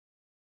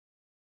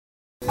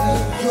New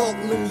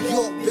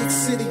York, big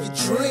city of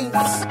dreams.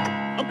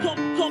 I'm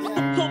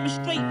coming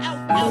straight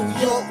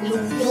out. New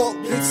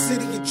York, big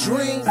city of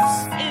dreams.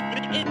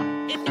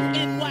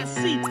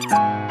 NYC.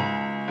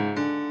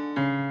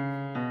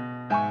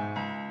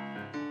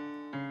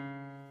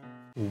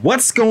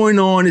 What's going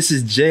on? This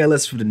is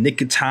Ellis for the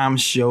Nick of Time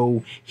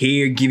show.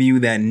 Here, give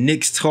you that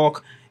Knicks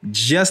talk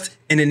just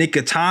in the nick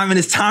of time. And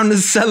it's time to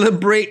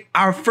celebrate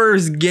our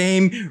first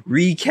game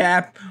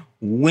recap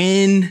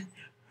win.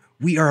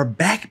 We are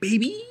back,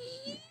 baby.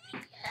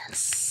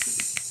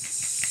 Yes.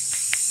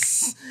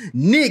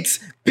 Knicks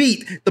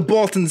beat the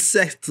Boston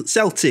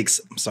Celtics,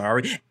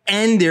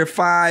 and their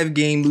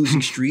 5-game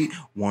losing streak,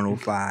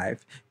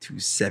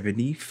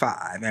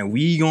 105-75. And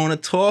we gonna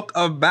talk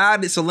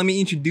about it. So let me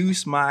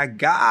introduce my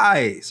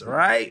guys, all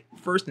right?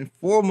 First and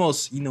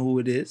foremost, you know who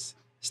it is.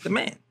 It's the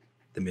man,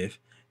 the myth,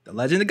 the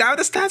legend, the guy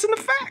with the stats and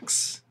the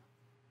facts.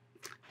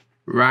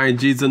 Ryan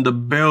G's in the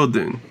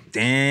building.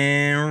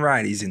 Damn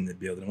right he's in the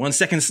building. 1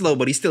 second slow,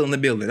 but he's still in the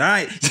building, all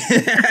right?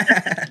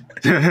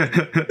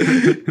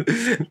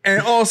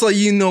 And also,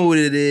 you know what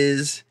it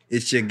is.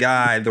 It's your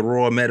guy, the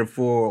raw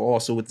metaphor,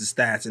 also with the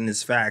stats and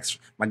his facts.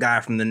 My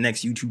guy from the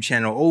next YouTube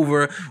channel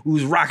over,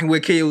 who's rocking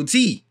with KOT.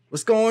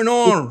 What's going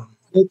on?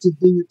 What to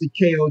do with the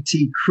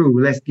KOT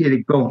crew? Let's get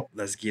it going.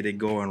 Let's get it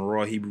going.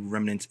 Raw Hebrew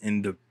Remnants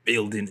in the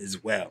building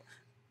as well.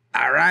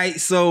 All right,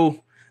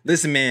 so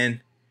listen,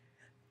 man.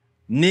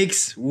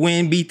 Knicks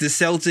win, beat the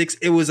Celtics.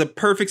 It was a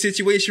perfect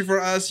situation for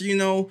us, you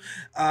know.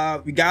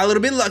 We got a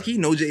little bit lucky.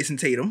 No Jason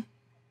Tatum,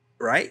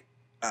 right?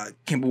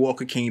 Kemba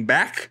Walker came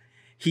back.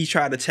 He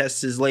tried to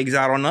test his legs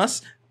out on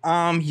us.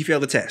 He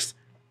failed the test,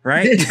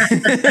 right?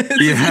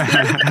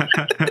 Yeah.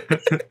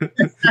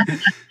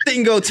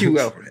 Didn't go too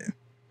well for him.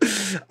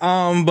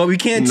 But we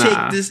can't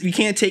take this. We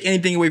can't take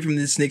anything away from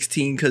this Knicks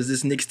team because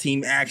this Knicks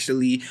team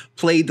actually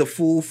played the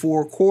full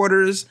 4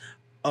 quarters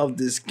of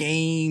this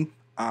game.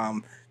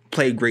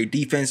 Played great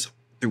defense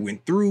through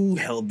and through,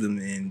 held them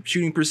in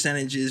shooting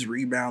percentages,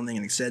 rebounding,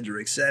 and et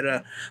cetera, et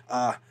cetera.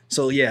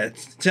 So yeah,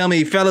 tell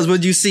me, fellas, what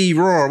did you see,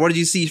 Roar? What did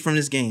you see from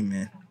this game,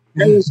 man?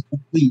 That was a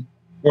complete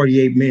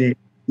 48-minute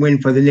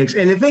win for the Knicks.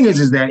 And the thing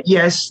is that,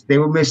 yes, they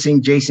were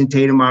missing Jason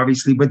Tatum,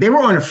 obviously, but they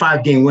were on a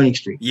 5-game winning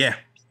streak. Yeah.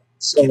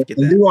 So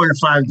they were on a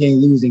 5-game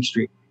losing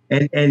streak.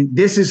 And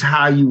this is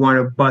how you want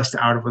to bust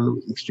out of a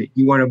losing streak.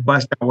 You want to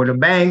bust out with a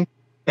bang,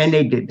 and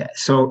they did that.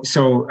 So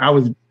I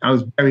was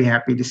very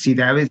happy to see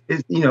that.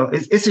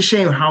 It's a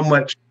shame how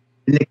much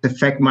the Knicks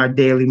affect my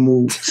daily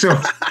mood. So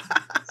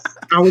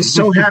I was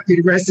so happy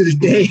the rest of the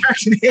day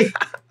after they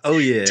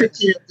took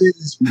care of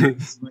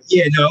business.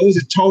 Yeah, no, it was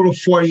a total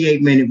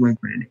 48-minute win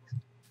for the Knicks.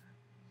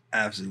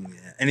 Absolutely.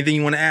 Anything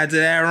you want to add to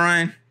that,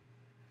 Ryan?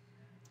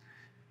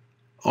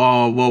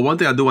 Well, one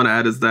thing I do want to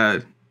add is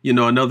that, you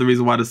know, another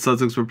reason why the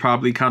Celtics were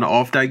probably kind of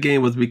off that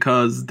game was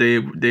because they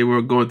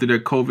were going through their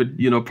COVID,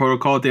 you know,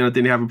 protocol thing. I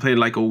think they haven't played in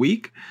like a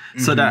week. Mm-hmm.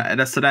 So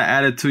that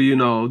added to, you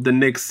know, the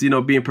Knicks, you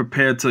know, being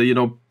prepared to, you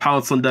know,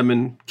 pounce on them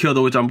and kill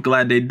them, which I'm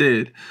glad they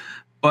did.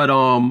 But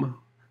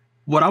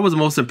what I was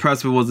most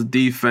impressed with was the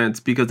defense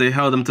because they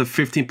held them to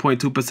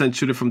 15.2%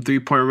 shooting from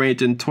 3-point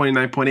range and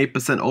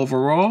 29.8%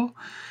 overall.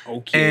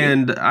 Okay.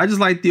 And I just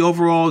like the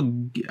overall,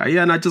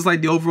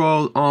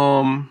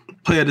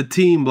 play of the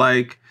team.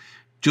 Like,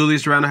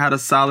 Julius Randle had a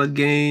solid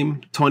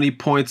game, 20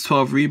 points,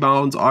 12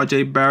 rebounds.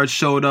 RJ Barrett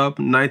showed up,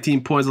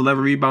 19 points,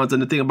 11 rebounds.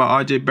 And the thing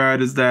about RJ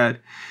Barrett is that,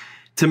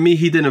 to me,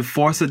 he didn't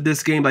force it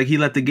this game. Like, he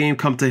let the game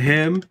come to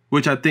him,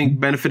 which I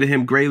think benefited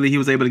him greatly. He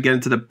was able to get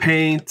into the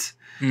paint,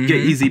 get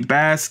easy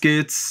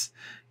baskets,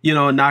 you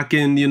know, knock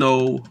in, you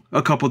know,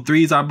 a couple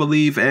threes, I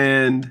believe.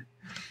 And,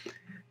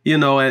 you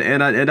know,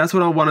 and that's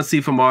what I want to see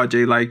from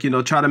RJ. Like, you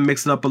know, try to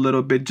mix it up a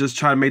little bit, just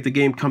try to make the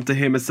game come to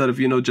him instead of,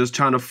 you know, just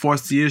trying to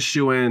force the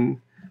issue and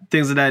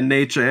things of that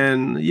nature.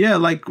 And yeah,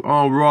 like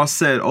Ross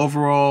said,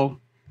 overall,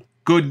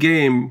 good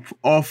game.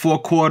 All 4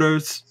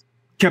 quarters,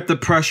 kept the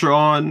pressure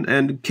on,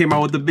 and came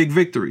out with a big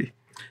victory.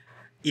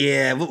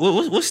 Yeah,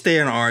 we'll stay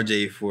on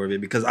RJ for a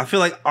bit because I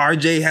feel like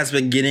RJ has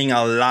been getting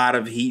a lot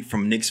of heat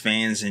from Knicks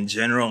fans in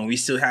general, and we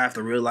still have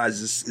to realize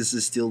this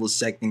is still the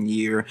second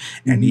year,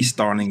 and he's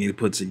starting to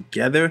put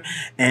together.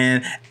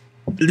 And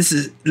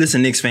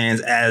listen, Knicks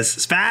fans,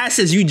 as fast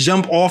as you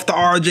jump off the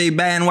RJ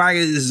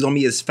bandwagon, this is going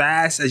to be as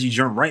fast as you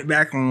jump right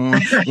back on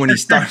when he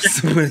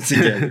starts to put it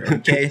together,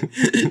 okay?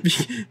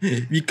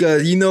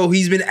 Because, you know,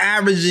 he's been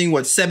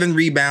averaging, 7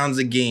 rebounds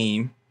a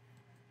game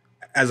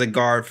as a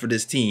guard for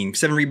this team.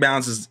 7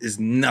 rebounds is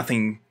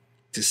nothing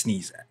to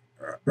sneeze at,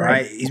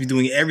 right? He's been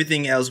doing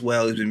everything else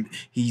well.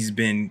 He's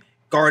been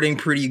guarding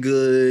pretty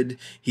good.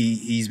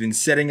 He's been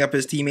setting up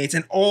his teammates,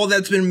 and all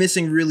that's been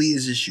missing really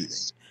is his shooting.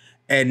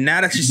 And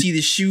now that you see the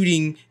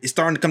shooting is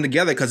starting to come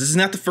together, because this is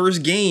not the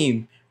first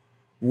game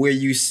where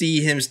you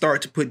see him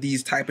start to put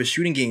these type of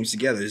shooting games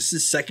together. This is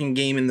his second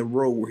game in the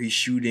row where he's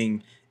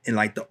shooting in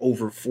like the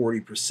over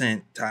 40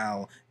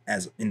 percentile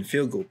as in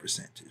field goal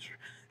percentage.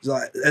 So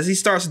as he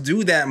starts to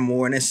do that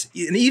more, and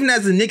even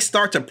as the Knicks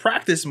start to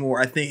practice more,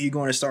 I think you're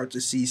going to start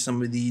to see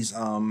some of these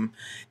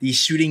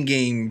shooting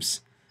games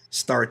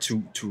start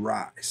to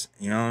rise.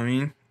 You know what I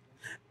mean?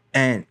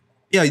 And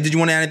yeah, did you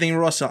want to add anything,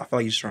 Ross? I feel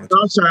like you're trying to talk.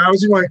 I'm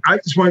sorry. I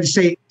just wanted to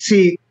say,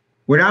 see,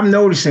 what I'm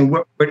noticing,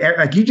 what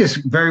like you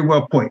just very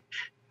well put.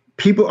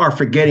 People are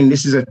forgetting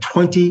this is a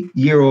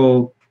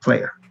 20-year-old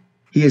player.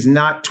 He is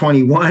not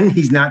 21.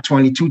 He's not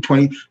 22,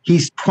 20.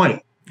 He's 20.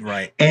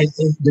 Right. And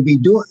to be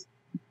doing,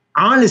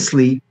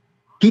 honestly,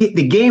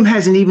 the game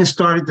hasn't even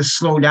started to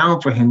slow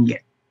down for him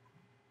yet.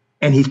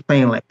 And he's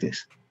playing like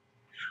this.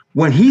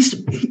 When he's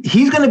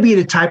going to be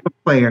the type of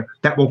player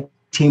that will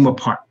team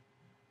apart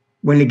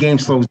when the game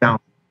slows down.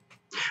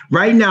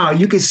 Right now,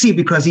 you can see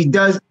because he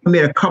does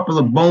commit a couple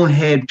of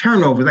bonehead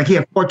turnovers. Like he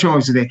had 4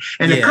 turnovers today.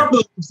 And a couple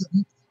of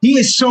he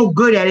is so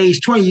good at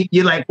age 20.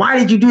 You're like, why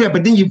did you do that?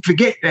 But then you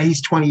forget that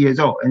he's 20 years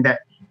old and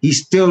that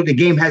he's still, the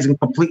game hasn't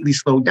completely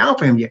slowed down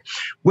for him yet.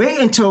 Wait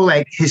until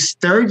like his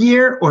 3rd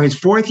year or his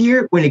 4th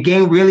year when the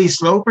game really is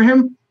slow for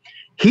him.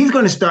 He's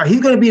going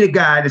to be the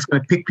guy that's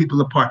going to pick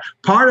people apart.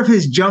 Part of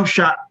his jump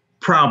shot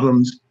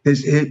problems,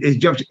 his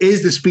jump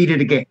is the speed of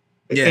the game.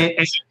 Yeah.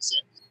 And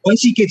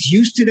once he gets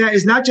used to that,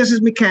 it's not just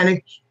his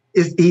mechanic.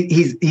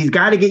 He's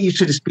got to get used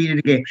to the speed of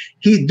the game.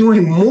 He's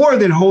doing more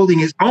than holding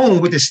his own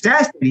with the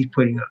stats that he's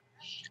putting up.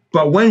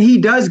 But when he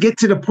does get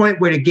to the point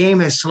where the game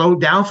has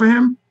slowed down for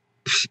him,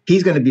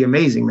 he's going to be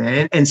amazing,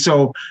 man. And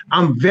so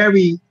I'm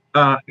very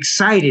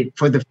excited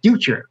for the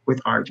future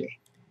with RJ.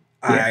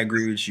 I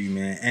agree with you,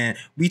 man. And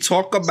we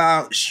talk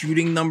about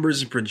shooting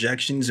numbers and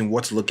projections and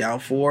what to look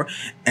out for.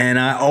 And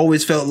I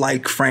always felt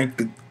like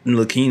Frank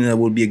Ntilikina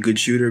would be a good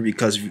shooter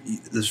because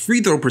the free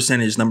throw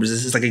percentage numbers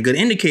is like a good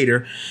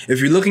indicator. If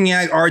you're looking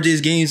at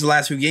RJ's games, the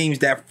last few games,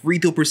 that free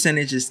throw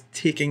percentage is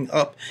ticking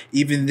up.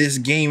 Even this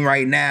game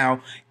right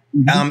now,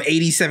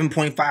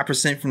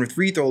 87.5% from the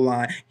free throw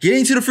line.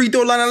 Getting to the free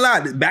throw line a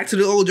lot. Back to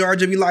the old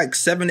RJ, be like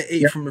 7 to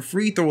 8 from the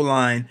free throw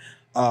line.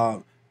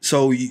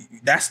 So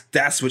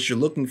that's what you're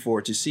looking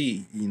for to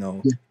see, you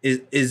know, is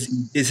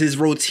his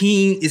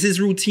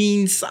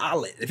routine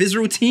solid? If his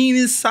routine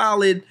is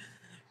solid,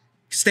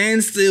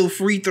 standstill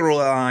free throw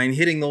line,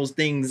 hitting those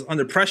things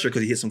under pressure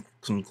because he hit some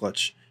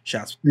clutch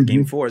shots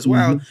game 4 as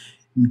well.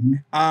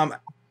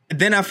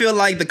 Then I feel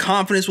like the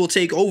confidence will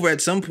take over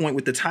at some point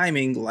with the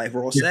timing, like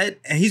Ross said,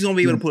 and he's gonna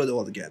be able to put it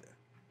all together.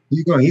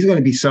 He's going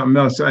to be something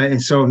else.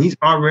 And so he's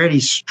already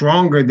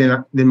stronger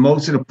than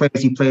most of the players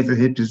he plays at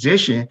his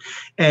position.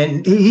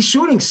 And he's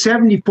shooting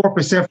 74%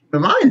 from the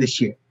line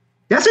this year.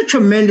 That's a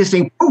tremendous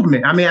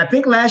improvement. I mean, I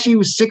think last year he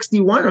was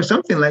 61 or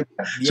something like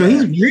that. Yeah. So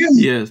he's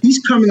really, he's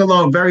coming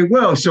along very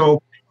well.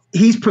 So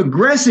he's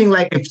progressing.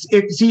 Like if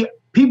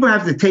people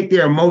have to take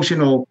their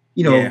emotional,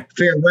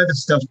 fair weather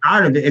stuff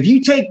out of it. If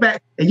you take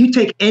back and you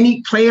take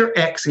any player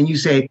X and you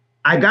say,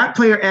 I got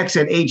player X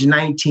at age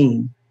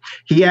 19,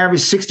 he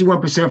averaged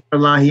 61% from the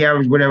line. He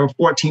averaged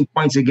 14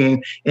 points a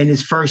game in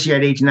his first year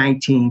at age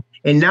 19.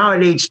 And now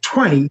at age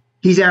 20,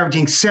 he's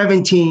averaging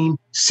 17,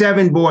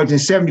 7 boards,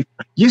 and 70.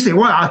 You say,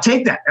 well, I'll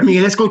take that. I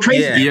mean, let's go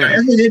trade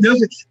him.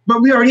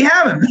 But we already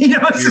have him. We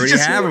already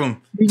have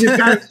him. We just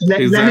got to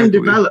let him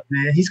develop,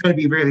 man. He's going to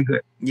be really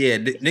good. Yeah,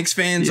 the Knicks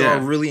fans are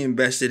really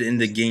invested in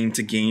the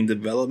game-to-game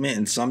development.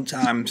 And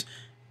sometimes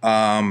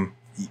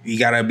you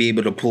got to be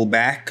able to pull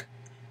back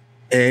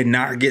and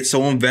not get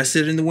so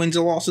invested in the wins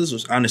or losses,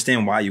 which I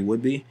understand why you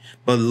would be,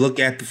 but look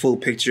at the full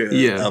picture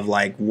of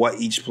like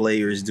what each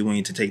player is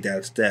doing to take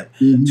that step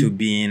to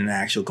being an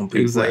actual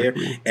complete player.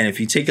 And if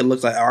you take a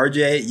look like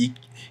RJ,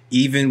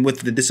 even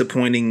with the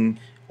disappointing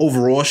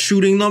overall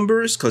shooting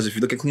numbers, because if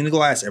you look at clean the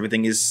glass,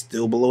 everything is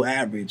still below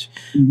average.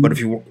 But if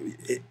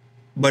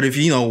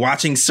you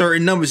watching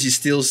certain numbers, you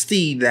still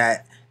see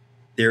that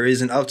there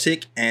is an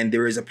uptick and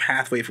there is a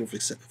pathway for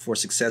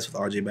success with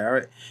RJ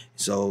Barrett.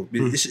 So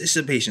it's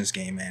a patience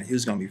game, man. He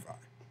was going to be fine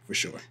for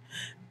sure.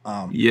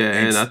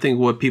 And I think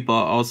what people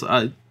are also,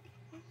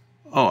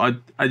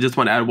 I just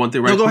want to add one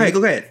thing. Go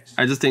ahead.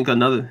 I just think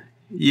another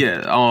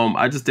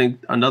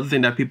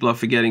thing that people are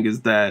forgetting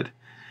is that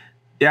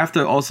they have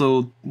to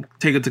also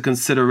take into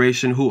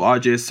consideration who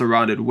RJ is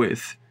surrounded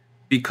with.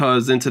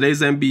 Because in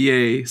today's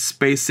NBA,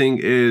 spacing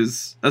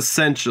is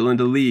essential in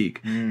the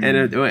league.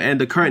 And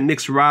the current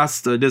Knicks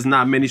roster, there's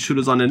not many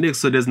shooters on the Knicks,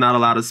 so there's not a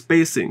lot of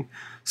spacing.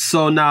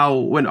 So now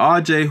when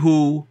RJ,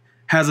 who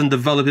hasn't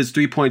developed his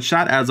three-point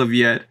shot as of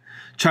yet,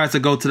 tries to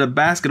go to the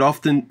basket,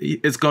 often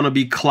it's going to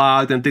be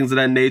clogged and things of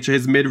that nature.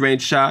 His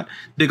mid-range shot,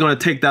 they're going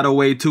to take that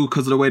away too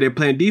because of the way they're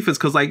playing defense.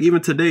 Because like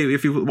even today,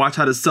 if you watch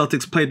how the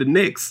Celtics played the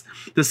Knicks,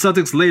 the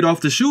Celtics laid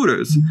off the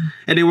shooters.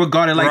 And they were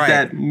guarding like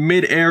that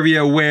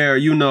mid-area where,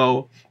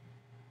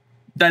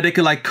 that they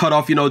could like cut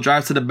off,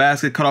 drive to the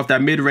basket, cut off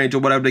that mid-range or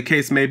whatever the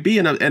case may be.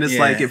 And it's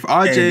like if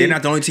RJ... they're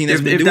not the only team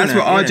that's been doing that's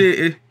that. What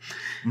RJ...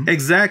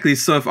 Exactly.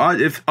 So if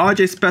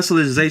RJ's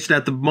specialization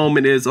at the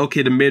moment is,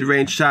 the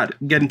mid-range shot,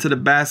 getting to the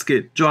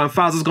basket, drawing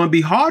fouls is going to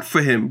be hard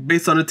for him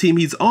based on the team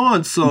he's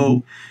on.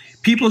 So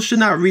people should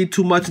not read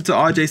too much into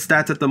RJ's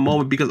stats at the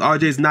moment because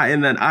RJ's not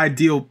in an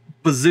ideal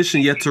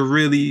position yet to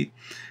really,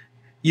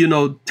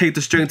 take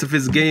the strength of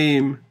his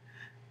game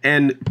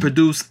and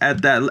produce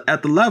at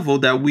the level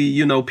that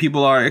we,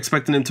 people are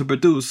expecting him to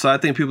produce. So I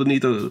think people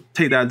need to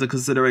take that into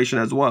consideration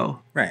as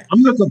well. Right.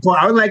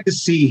 I would like to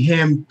see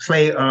him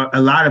play a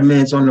lot of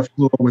minutes on the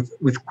floor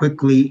with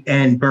Quickley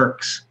and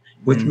Burks,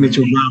 with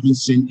Mitchell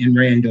Robinson and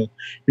Randall,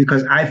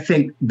 because I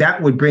think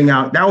that would be,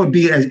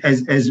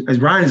 as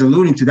Ryan is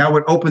alluding to, that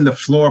would open the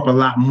floor up a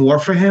lot more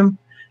for him.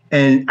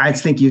 And I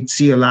think you'd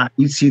see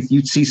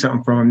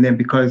something from him then,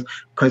 because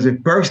if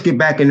Burks get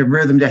back in the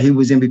rhythm that he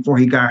was in before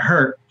he got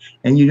hurt,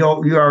 and you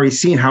already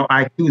seen how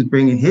IQ is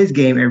bringing his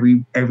game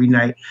every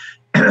night,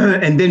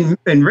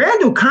 and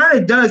Randall kind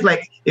of does,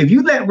 like, if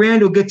you let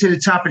Randall get to the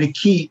top of the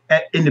key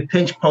in the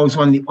pinch post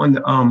on the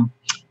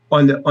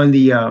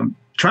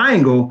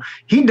triangle,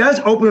 he does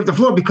open up the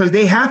floor, because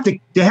they have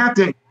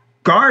to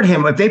guard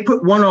him. If they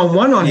put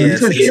one-on-one on him, he's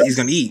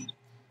going to eat.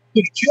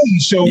 To kill you,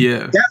 so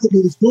that would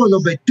move the floor a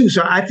little bit too.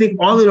 So I think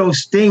all of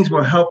those things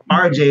will help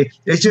RJ.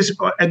 It's just,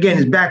 again,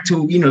 it's back to,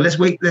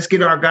 let's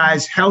get our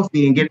guys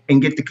healthy and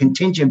get the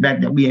contention back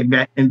that we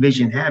had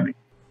envisioned having.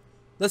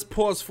 Let's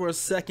pause for a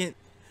second.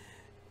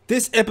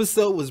 This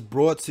episode was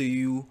brought to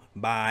you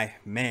by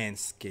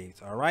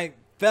Manscaped. All right,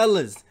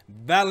 fellas,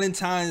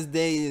 Valentine's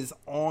Day is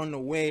on the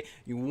way.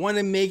 You want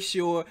to make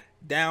sure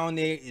down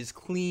there is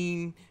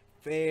clean,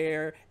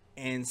 fair,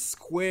 and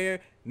square.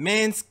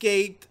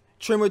 Manscaped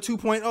Trimmer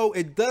 2.0,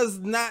 it does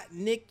not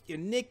nick your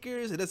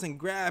knickers. It doesn't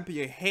grab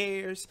your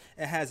hairs.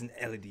 It has an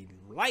LED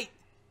light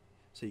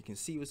so you can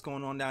see what's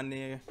going on down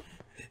there.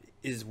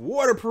 It's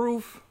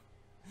waterproof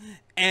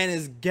and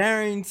is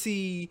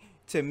guaranteed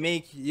to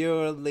make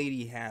your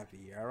lady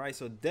happy. All right,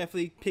 so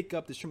definitely pick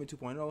up the Trimmer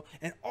 2.0.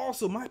 And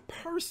also my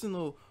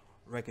personal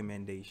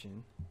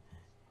recommendation,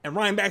 and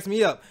Ryan backs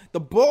me up, the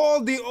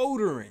ball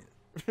deodorant.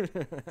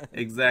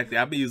 Exactly.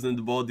 I've been using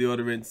the ball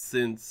deodorant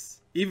since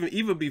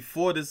even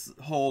before this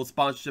whole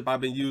sponsorship.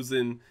 I've been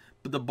using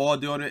the ball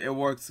deodorant. It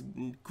works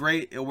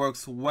great. It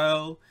works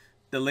well.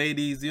 The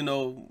ladies,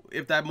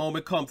 if that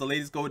moment comes, the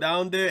ladies go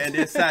down there and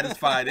they're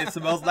satisfied. It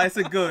smells nice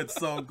and good.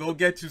 So go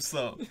get you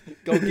some.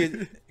 Go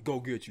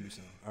get you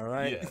some. All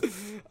right.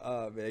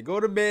 Yeah. Man, go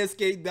to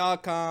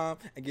manscaped.com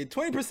and get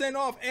 20%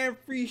 off and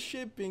free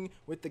shipping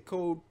with the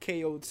code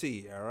KOT.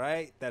 All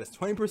right. That is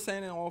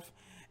 20% off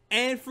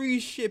and free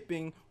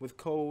shipping with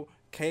code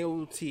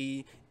KOT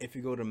if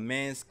you go to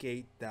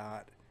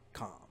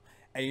manscaped.com.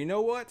 And you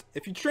know what?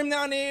 If you trim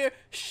down there,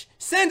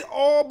 send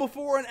all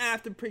before and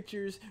after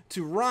pictures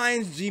to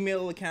Ryan's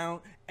Gmail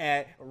account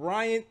at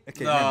Ryan.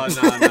 Okay, no.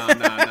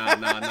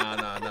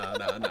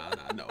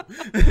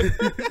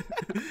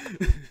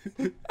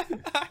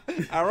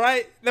 All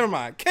right, never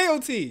mind.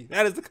 KOT,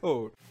 that is the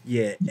code.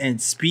 Yeah,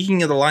 and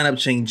speaking of the lineup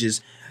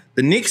changes,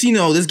 the Knicks,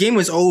 this game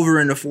was over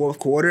in the fourth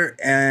quarter,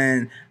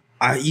 and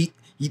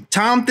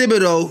Tom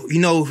Thibodeau,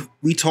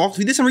 we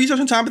did some research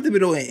on Tom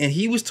Thibodeau, and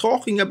he was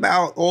talking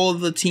about all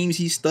the teams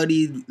he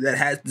studied that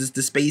has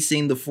the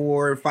spacing, the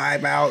 4 or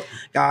 5 out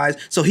guys.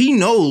 So he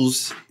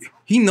knows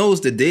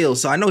the deal.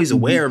 So I know he's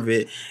aware of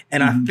it.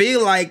 And I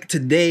feel like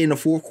today in the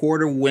fourth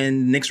quarter,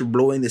 when Knicks were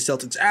blowing the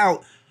Celtics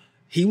out,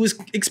 he was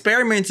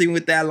experimenting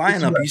with that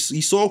lineup.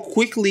 You saw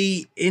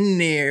Quickley in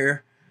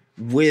there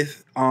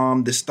with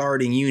the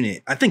starting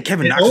unit. I think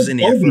Kevin Knox was in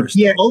there first.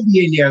 Yeah,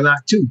 Obi in there a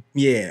lot too.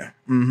 Yeah.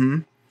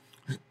 Mm-hmm.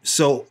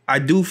 So I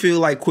do feel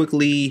like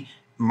Quickley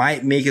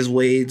might make his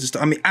way.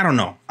 I don't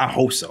know. I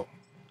hope so.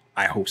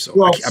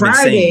 Well,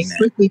 Friday,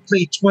 Quickley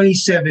played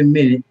 27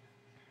 minutes,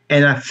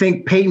 and I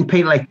think Peyton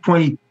played like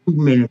 22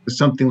 minutes or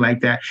something like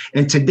that.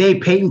 And today,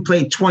 Peyton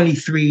played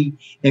 23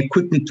 and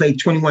Quickley played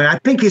 21. I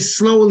think he's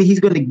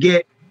going to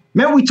get.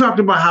 Remember, we talked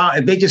about how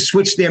if they just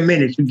switch their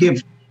minutes, you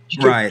give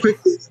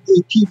Quickley.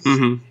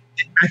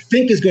 I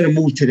think it's going to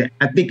move to that.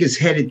 I think it's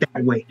headed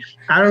that way.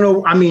 I don't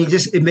know. I mean,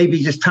 it may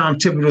be just Tom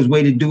Thibodeau's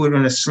way to do it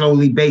on a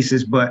slowly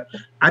basis, but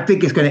I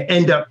think it's going to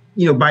end up,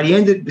 by the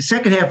end of the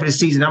second half of the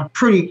season, I'm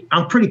pretty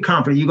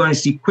confident you're going to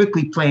see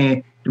Quickley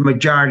playing the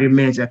majority of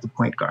minutes at the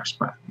point guard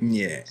spot.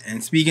 Yeah.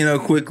 And speaking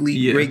of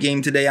Quickley, great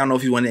game today. I don't know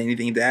if you wanted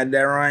anything to add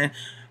there, Ryan.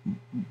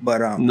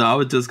 But no, I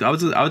was just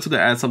gonna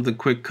add something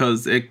quick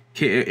because it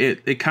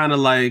kind of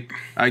like,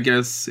 I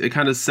guess it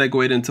kind of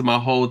segued into my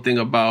whole thing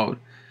about,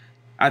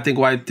 I think,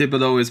 why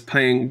Thibodeau is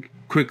playing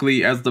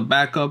Quickley as the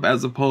backup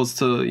as opposed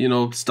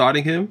to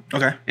starting him.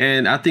 Okay.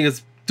 And I think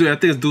it's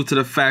due to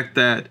the fact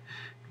that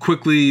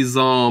Quickley's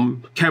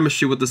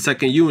chemistry with the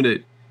second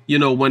unit,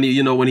 when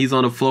he's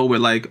on the floor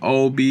with like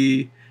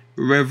Obi,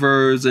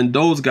 Rivers, and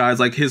those guys,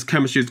 like his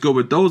chemistry is good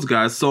with those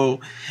guys.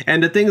 So,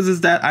 and the thing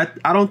is that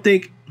I don't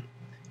think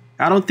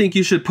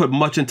you should put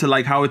much into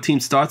like how a team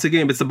starts a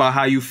game. It's about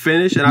how you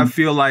finish. And I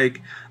feel like,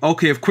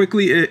 okay, if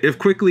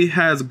Quickley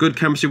has good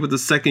chemistry with the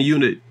second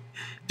unit,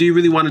 do you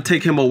really want to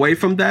take him away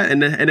from that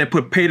and then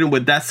put Peyton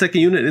with that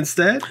second unit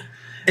instead?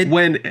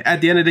 When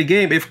at the end of the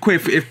game, if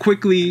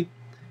Quickley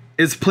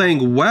is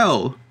playing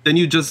well, then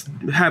you just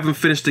have him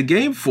finish the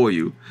game for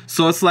you.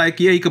 So it's like,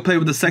 he could play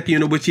with the second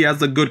unit, which he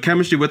has a good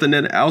chemistry with, and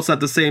then also at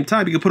the same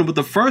time, you can put him with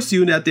the first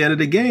unit at the end of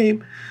the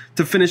game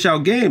to finish out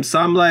games. So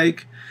I'm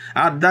like,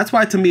 that's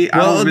why to me, I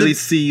don't really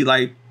see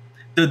like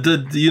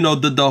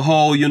the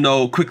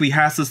whole Quickley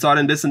has to start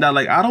and this and that.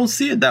 Like, I don't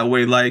see it that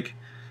way. Like,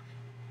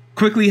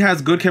 Quickley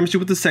has good chemistry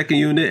with the second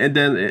unit,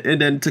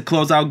 and then to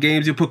close out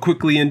games, you put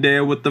Quickley in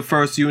there with the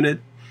first unit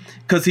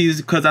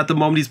because at the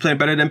moment he's playing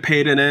better than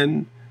Payton,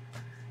 and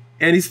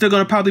he's still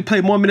gonna probably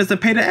play more minutes than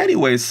Payton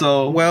anyway.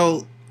 So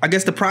well, I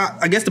guess the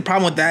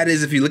problem with that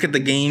is if you look at the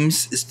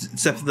games,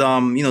 except for the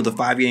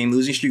 5-game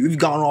losing streak, we've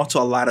gone off to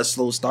a lot of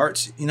slow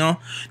starts.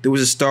 There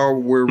was a start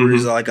where it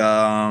was like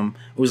a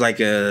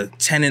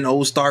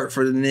 10-0 start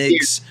for the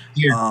Knicks.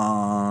 Yeah.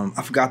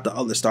 I forgot the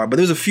other start, but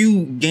there was a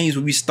few games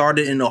where we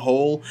started in the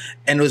hole,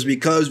 and it was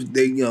because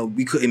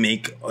we couldn't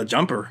make a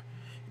jumper.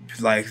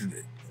 Like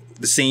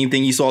the same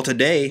thing you saw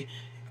today.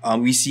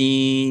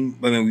 We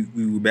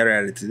were better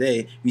at it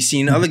today. We've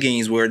seen other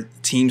games where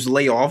teams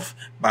lay off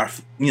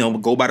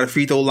go by the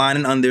free throw line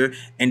and under,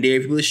 and they're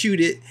able to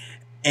shoot it,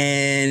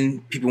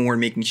 and people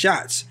weren't making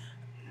shots.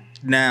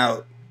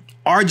 Now,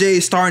 RJ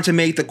is starting to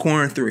make the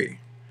corner three,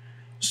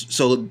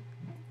 so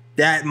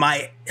that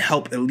might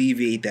help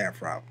alleviate that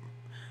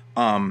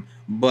problem.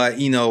 But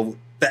the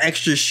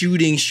extra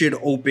shooting should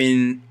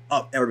open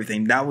up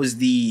everything. That was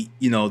the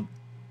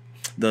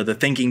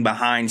thinking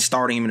behind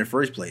starting him in the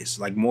first place.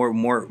 Like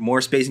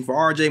more spacing for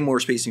RJ, more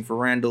spacing for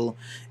Randall,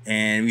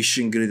 and we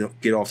shouldn't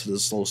get off to the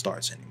slow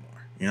starts anymore.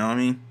 You know what I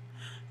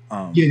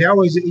mean? That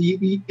was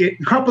a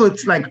couple of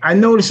I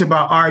noticed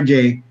about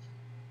RJ.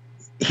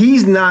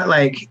 He's not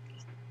like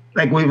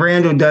what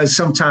Randall does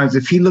sometimes.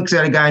 If he looks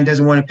at a guy and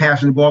doesn't want to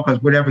pass him the ball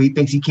because whatever he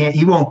thinks he can't,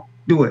 he won't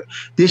do it.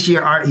 This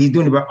year, he's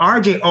doing it. But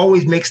RJ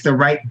always makes the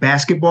right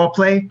basketball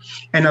play.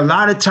 And a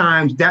lot of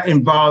times that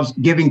involves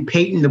giving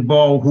Payton the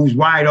ball who's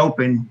wide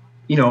open,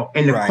 in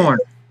the corner.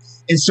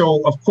 And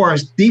so, of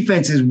course,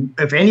 defenses,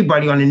 if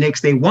anybody on the Knicks,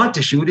 they want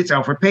to shoot, it's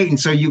Alfred Payton.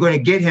 So you're going to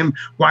get him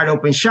wide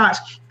open shots.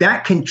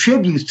 That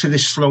contributes to the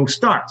slow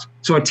starts.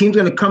 So a team's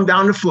going to come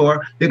down the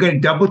floor. They're going to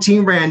double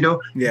team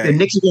Randall. Yeah. The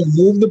Knicks are going to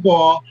move the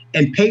ball,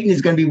 and Payton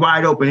is going to be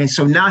wide open. And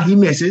so now he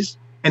misses.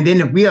 And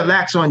then if we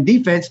relax on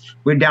defense,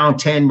 we're down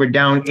 10, we're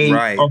down 8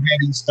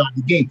 already to start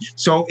the game.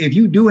 So if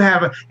you do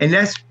have and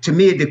that's, to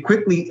me, the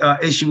Quickley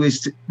issue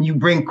is you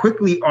bring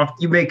Quickley off,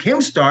 you make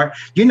him start,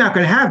 you're not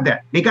going to have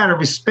that. They got to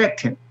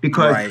respect him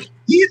because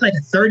he had like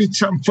a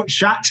 30-something foot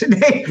shot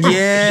today.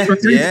 Yeah.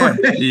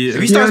 If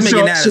he starts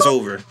making that, it's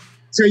over.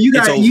 So you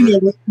got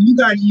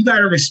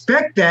to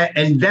respect that,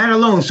 and that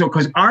alone. So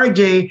because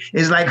RJ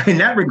is like, in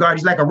that regard,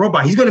 he's like a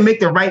robot. He's going to make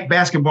the right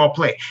basketball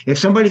play. If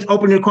somebody's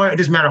open in the corner, it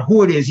doesn't matter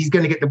who it is, he's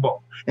going to get the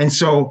ball. And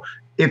so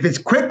if it's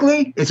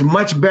Quickley, it's a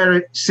much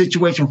better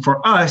situation for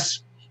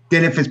us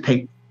than if it's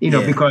Payton.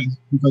 Because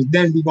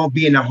then we won't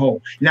be in the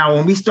hole. Now,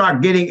 when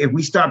if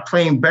we start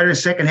playing better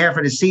second half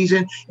of the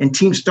season and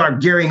teams start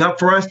gearing up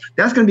for us,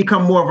 that's going to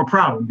become more of a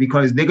problem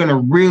because they're going to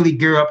really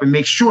gear up and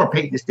make sure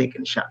Payton is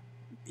taking the shot.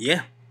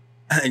 Yeah.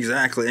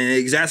 Exactly. And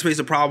it exacerbates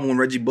the problem when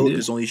Reggie Bullock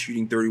is only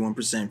shooting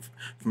 31%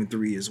 from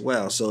three as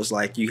well. So it's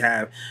like you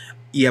have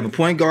a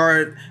point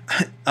guard,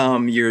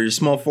 your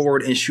small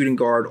forward and shooting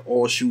guard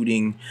all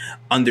shooting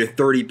under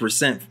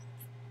 30%.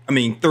 I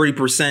mean,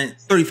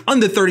 30%,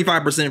 under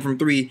 35% from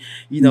three.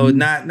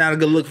 Not a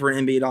good look for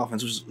an NBA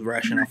offense, which is the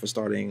rationale for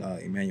starting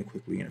Imanuel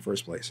Quickley in the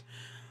first place.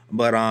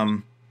 But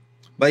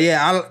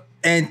yeah,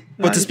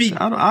 to speak,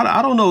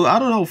 I don't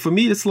know. For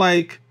me, it's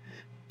like,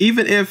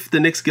 even if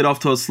the Knicks get off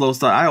to a slow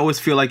start, I always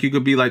feel like you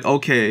could be like,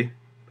 okay,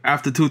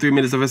 after 2-3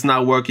 minutes, if it's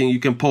not working, you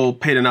can pull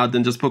Payton out,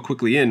 then just put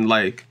Quickley in.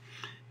 Like,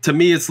 to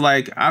me, it's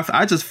like,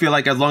 I just feel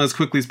like as long as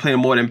Quickley's playing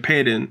more than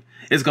Payton,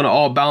 it's going to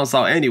all balance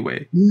out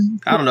anyway.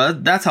 I don't know.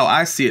 That's how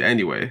I see it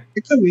anyway.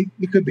 It could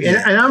be.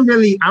 And I'm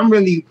really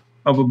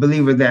of a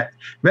believer that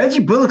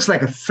Reggie Bullock's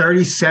like a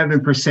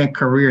 37%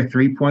 career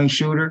three-point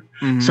shooter.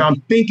 Mm-hmm. So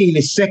I'm thinking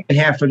the second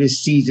half of this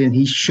season,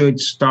 he should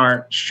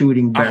start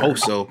shooting better. I hope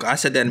so. I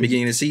said that in the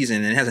beginning of the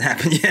season, and it hasn't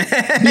happened yet.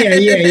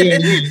 Yeah.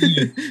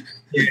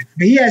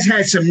 He has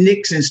had some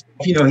nicks and stuff.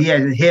 He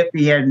had a hip,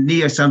 he had a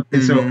knee or something.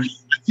 Mm-hmm. So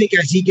I think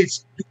as he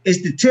gets,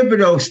 it's the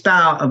Thibodeau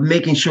style of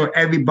making sure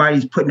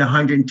everybody's putting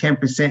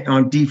 110%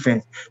 on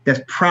defense.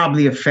 That's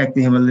probably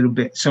affecting him a little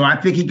bit. So I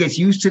think he gets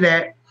used to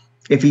that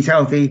if he's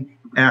healthy.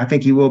 And I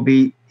think he will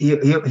be.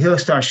 He'll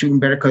start shooting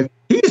better because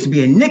he used to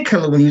be a Knick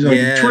killer when he was on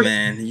Detroit.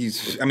 Yeah,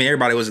 man.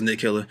 Everybody was a Knick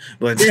killer,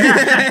 but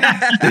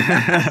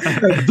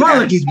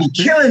Bullock used to be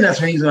killing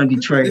us when he was on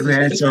Detroit,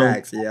 man.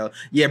 So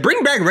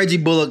bring back Reggie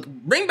Bullock.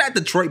 Bring back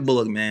Detroit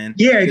Bullock, man.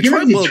 Yeah,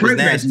 Detroit Bullock was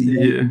nasty.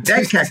 Yeah.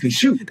 That guy can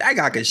shoot. That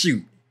guy can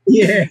shoot.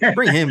 Yeah,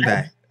 bring him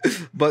back.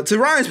 But to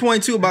Ryan's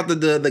point too about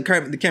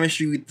the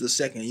chemistry with the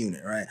second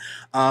unit, right?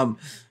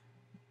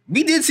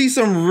 We did see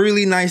some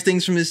really nice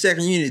things from the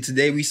second unit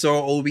today. We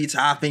saw Obi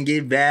Toppin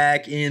get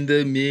back in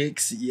the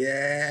mix,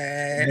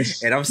 and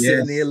I'm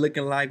sitting there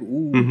looking like,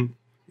 ooh,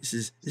 this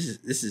is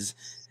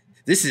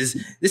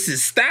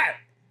stat.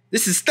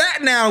 This is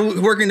stat now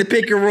working the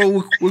pick and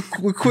roll with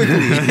Quickley.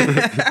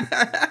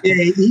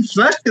 He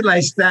flushed it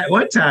like stat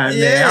one time.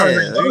 Man. I was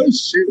like, oh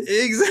shoot,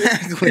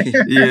 exactly.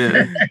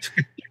 Yeah,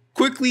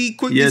 Quickley.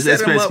 Yes,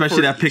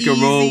 especially that pick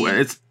and roll.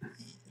 It's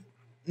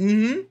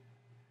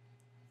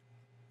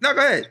No, go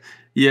ahead.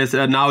 Yes,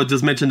 and now it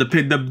just mentioned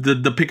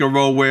the pick and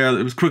roll where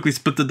it was quickly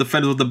split the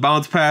defenders with the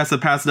bounce pass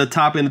and pass to the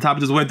top, and the top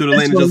just went through the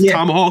lane and just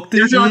tomahawked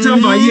it. That's what I'm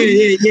talking about.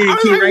 Yeah.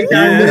 Came right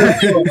down.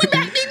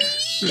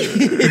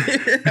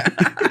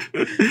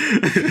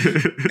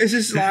 It's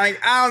just like,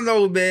 I don't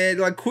know, man.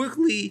 Like,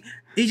 Quickley,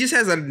 he just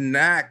has a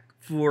knack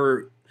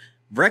for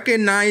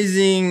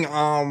recognizing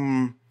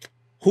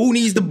who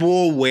needs the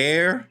ball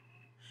where,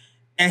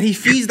 and he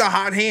feeds the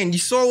hot hand. You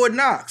saw with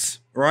Knox,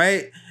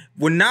 right?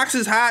 When Knox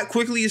is hot,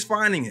 Quickley is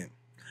finding him.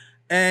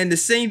 And the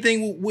same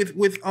thing with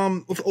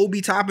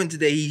Obi Toppin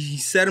today. He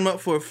set him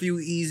up for a few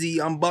easy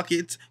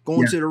buckets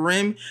going to the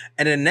rim,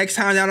 and the next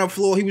time down the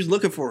floor, he was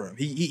looking for him.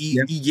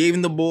 He gave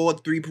him the ball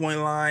at the 3-point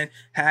line,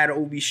 had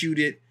Obi shoot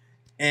it,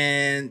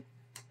 and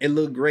it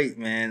looked great,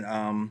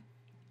 man.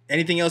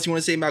 Anything else you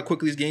want to say about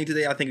Quickley's game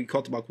today? I think we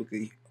talked about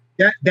Quickley.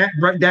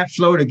 That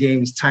floater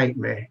game is tight,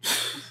 man.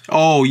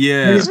 Oh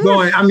yeah, and it's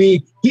going. I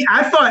mean,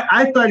 I thought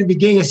at the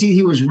beginning of the season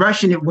he was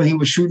rushing it when he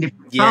was shooting it,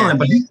 fouling,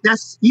 but he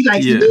likes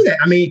to do that.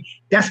 I mean,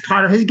 that's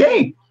part of his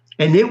game,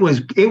 and it was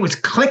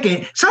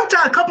clicking.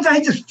 Sometimes, a couple times,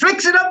 he just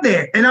flicks it up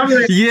there, and I was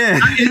like,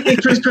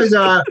 because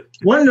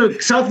one of the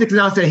Celtics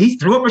announced that he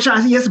threw up a shot.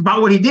 I said, yes,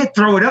 about what he did,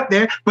 throw it up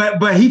there,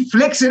 but he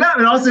flicks it up,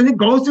 and all of a sudden it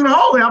goes through the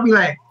hole, and I'll be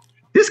like,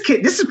 this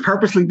kid, this is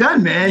purposely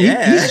done, man.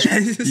 He's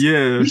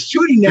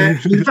shooting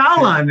that from the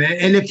foul line, man,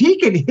 and if he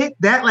could hit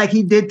that like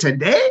he did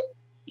today.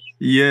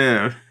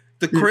 Yeah.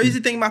 The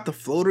crazy thing about the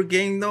floater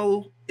game,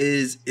 though,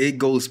 is it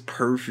goes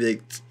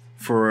perfect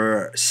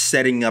for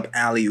setting up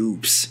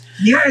alley-oops.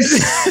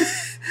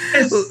 Yes.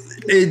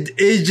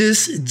 It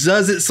just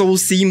does it so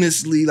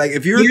seamlessly. Like,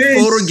 if your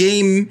floater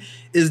game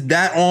is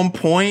that on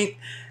point,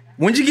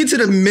 once you get to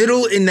the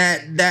middle in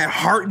that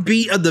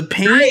heartbeat of the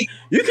paint,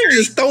 you can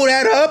just throw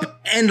that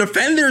up, and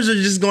defenders are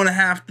just going to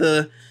have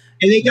to...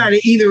 And they got to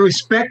either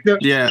respect the... or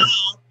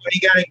they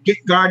got to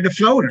guard the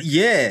floater.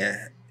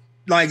 Yeah.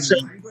 Like... So,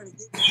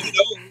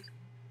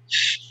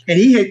 and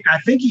he hit. I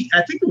think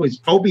it was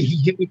Obi. He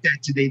hit with that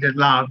today. That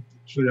lob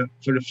for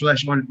the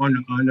flush on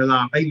the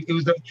lob. It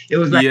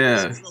was like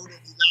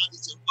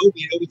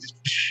Obi just.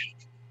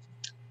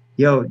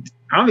 Yo,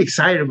 I'm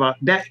excited about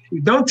that.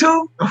 Don't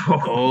too.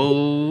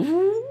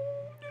 Oh.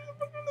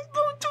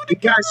 We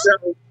got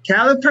something.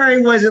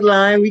 Calipari wasn't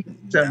lying.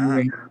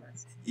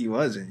 He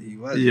wasn't.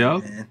 Yeah.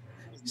 Man.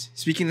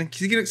 Speaking of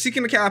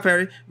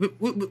Calipari,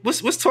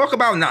 let's talk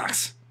about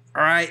Knox.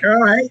 All right.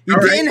 You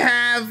didn't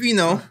have,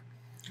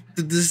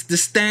 the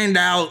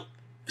standout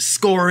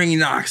scoring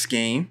Knox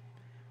game,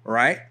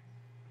 right?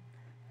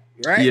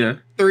 Right? Yeah.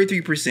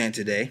 33%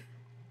 today.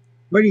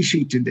 What did he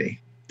shoot today?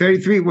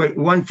 33, what,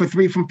 1 for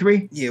 3 from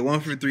 3? Yeah, 1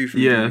 for 3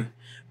 from 3.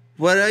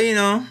 But,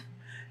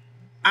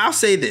 I'll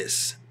say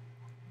this.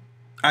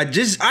 I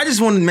just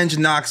wanted to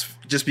mention Knox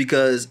just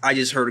because I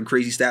just heard a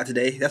crazy stat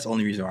today. That's the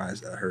only reason why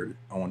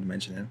I wanted to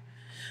mention him.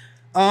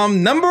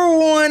 Number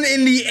 1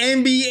 in the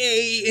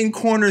NBA in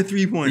corner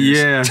 3-pointers.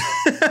 Yeah.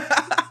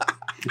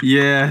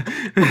 Yeah.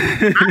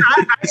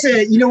 I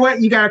said, you know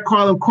what? You got to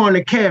call him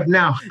Corner Kev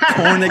now.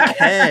 Corner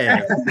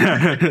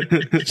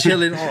Kev.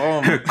 Chilling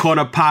on.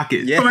 Corner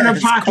Pocket. Yes. Corner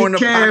Pocket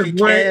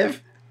Kev.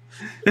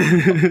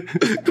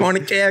 Corner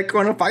Kev,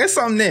 Corner Pocket. There's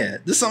something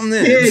there. Yeah,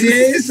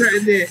 there's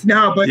something there.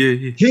 No, but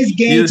his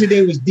game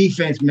today was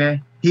defense,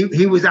 man.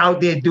 He was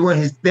out there doing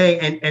his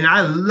thing, and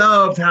I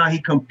loved how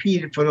he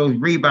competed for those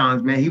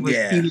rebounds, man. He was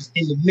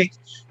in the mix.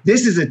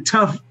 This is a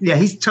tough,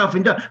 he's tough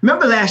and tough.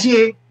 Remember last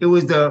year, it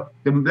was the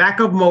lack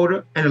of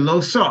motor and the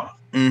low soft.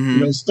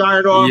 Mm-hmm.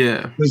 Started off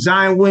with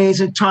Zion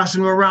Williamson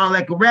tossing him around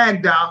like a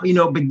rag doll,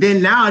 but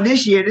then now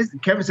this year,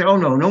 Kevin said, oh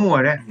no more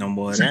of that. No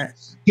more of that.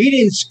 He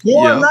didn't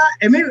score a lot.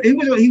 I mean,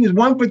 he was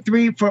 1 for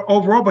 3 for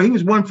overall, but he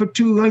was 1 for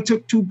 2. He only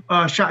took 2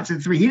 shots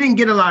at 3. He didn't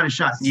get a lot of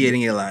shots. Yeah, he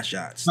didn't get a lot of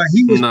shots. But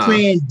he was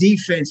playing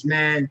defense,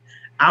 man.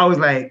 I was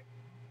like,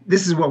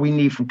 this is what we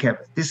need from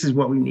Kevin. This is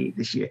what we need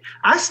this year.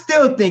 I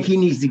still think he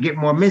needs to get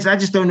more minutes. I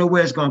just don't know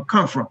where it's going to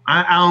come from.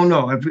 I don't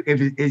know. If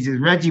it's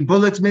Reggie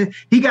Bullock's minutes,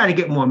 he got to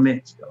get more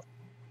minutes, though.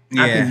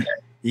 Yeah,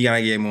 he got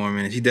to get more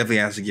minutes. He definitely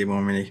has to get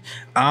more minutes.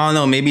 I don't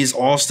know. Maybe it's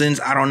Austin's.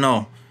 I don't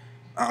know.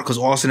 Because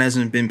Austin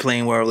hasn't been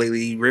playing well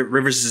lately.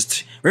 Rivers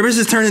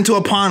has turned into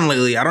a pond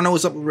lately. I don't know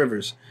what's up with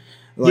Rivers.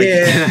 Well,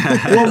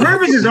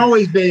 Rivers has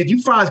always been, if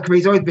you follow his career,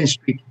 he's always been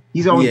streaky.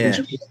 He's always been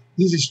streaky.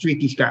 He's a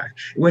streaky guy.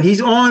 When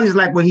he's on, it's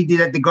like what he did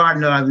at the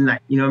Garden the other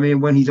night. You know what I mean?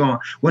 When he's on.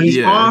 When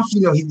he's off,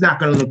 he's not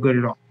going to look good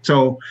at all.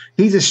 So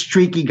he's a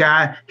streaky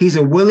guy. He's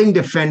a willing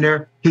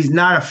defender. He's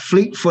not a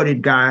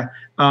fleet-footed guy.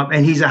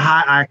 And he's a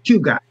high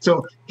IQ guy.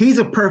 So he's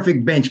a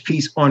perfect bench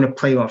piece on a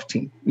playoff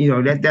team.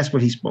 That's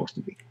what he's supposed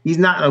to be. He's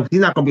not going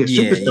to be a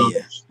superstar.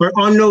 Yeah. But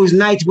on those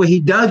nights where he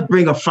does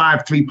bring a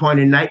 5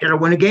 3-pointer night, that'll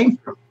win a game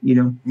for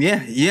him,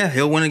 Yeah,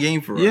 he'll win a game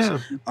for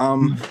us.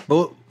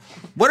 But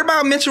what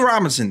about Mitchell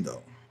Robinson,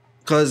 though?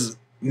 Because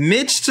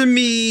Mitch, to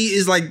me,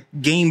 is like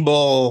game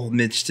ball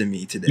Mitch to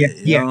me today.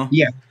 Yeah.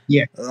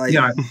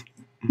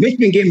 Mitch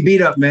been getting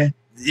beat up, man.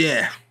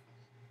 Yeah.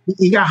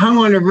 He got hung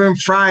on the rim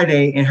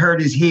Friday and hurt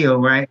his heel,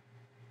 right?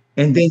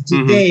 And then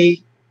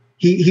today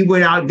he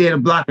went out there to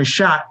block a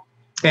shot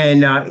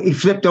And he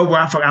flipped over.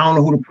 I don't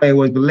know who the player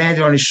was, but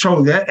landed on his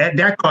shoulder.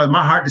 That caused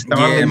my heart to stop.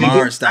 Yeah, my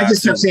heart stopped. I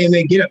just kept saying,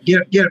 "Man, get up,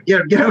 get up, get up, get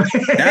up, get up."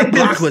 That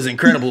block was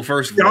incredible.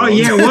 First of all, oh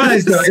yeah, it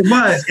was though. It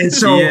was. And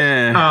so,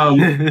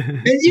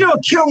 and you know,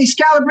 Kelly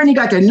Scalabrine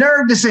got the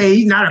nerve to say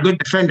he's not a good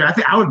defender. I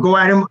think I would go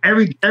at him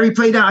every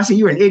play down. I said,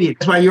 "You're an idiot.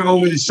 That's why you're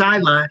over the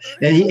sideline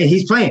and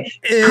he's playing."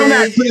 Come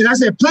at please. I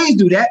said, "Please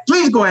do that.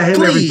 Please go at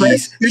him every play.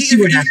 Let's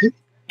see what happens."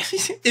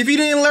 If you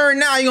didn't learn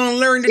now, you're gonna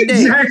learn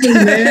today. Exactly,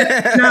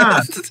 man. Nah.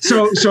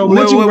 So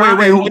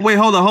wait,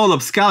 hold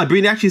up.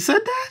 Scalabrine actually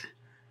said that?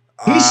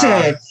 He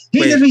said,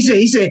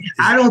 he said,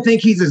 I don't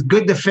think he's as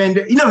good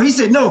defender. You know, he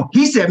said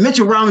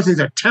Mitchell Robinson's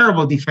a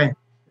terrible defender.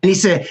 And he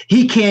said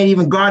he can't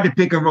even guard the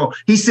pick and roll.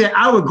 He said,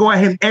 I would go at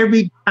him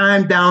every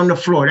time down the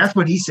floor. That's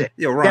what he said.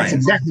 Yeah, Ryan. That's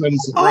exactly what he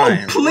said. Oh,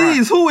 Ryan,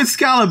 please. Who is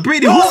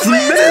Scalabrine? Whose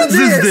man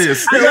is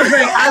this?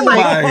 I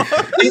like,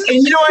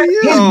 and you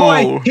know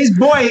what? His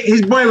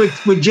boy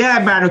would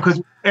jab at him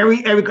because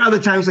every other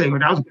time he said, well,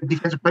 that was a good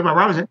defensive play by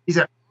Robinson. He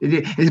said,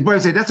 his boy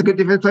said, that's a good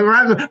defensive play by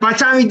Robinson. By the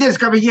time he did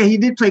discover, yeah, he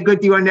did play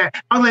good D on that.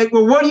 I was like,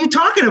 well, what are you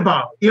talking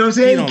about? You know what I'm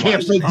saying? You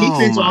can't play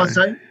defense all of a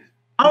sudden.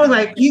 I was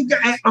like, you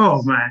guys,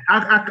 oh man.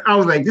 I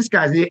was like, this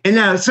guy's it. And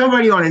now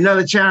somebody on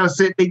another channel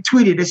said, they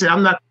tweeted, they said,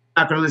 I'm not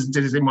going to listen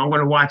to this anymore. I'm going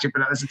to watch it,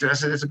 but I listened to it. I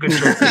said, it's a good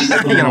show. You're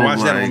going to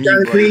watch that on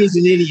Scalabrine's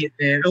an idiot,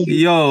 man.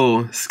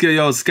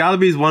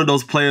 Scalabrine is one of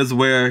those players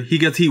where he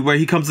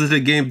comes into the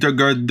game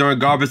during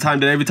garbage time,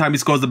 that every time he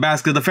scores the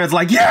basket, the fans are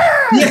like, yeah!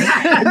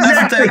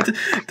 That's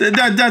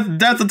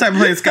the type of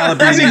player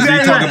Scalabrine is.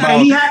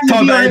 Exactly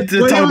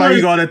Talking about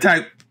you going to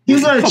attack. He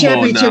was on a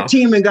championship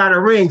team and got a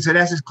ring, so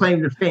that's his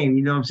claim to fame.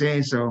 You know what I'm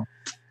saying? So,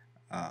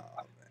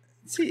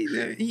 see,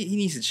 he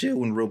needs to chill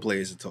when real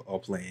players are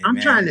playing. I'm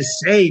trying to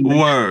say, man.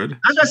 Word.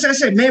 I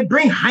said, man,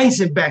 bring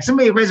Heinsohn back.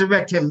 Somebody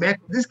resurrect him, man.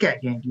 This guy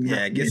can't do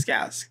that. Yeah, get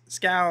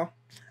Scal.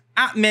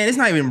 Man, it's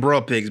not even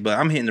bro picks, but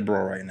I'm hitting the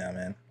bro right now,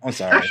 man. I'm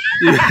sorry.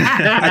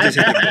 I just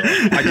hit the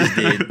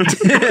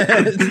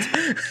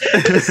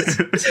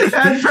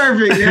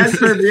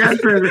bro.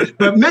 That's perfect.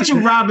 But Mitchell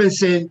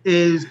Robinson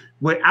is,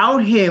 without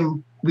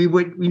him, we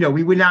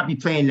would not be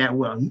playing that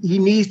well. He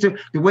needs to,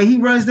 the way he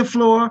runs the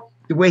floor,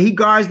 the way he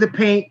guards the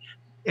paint,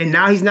 and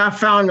now he's not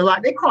fouling a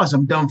lot. They called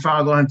some dumb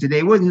fouls on him today.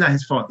 It wasn't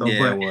his fault though. Yeah,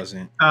 but it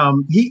wasn't.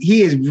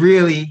 He is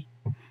really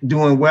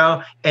doing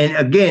well. And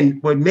again,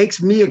 what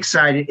makes me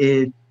excited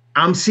is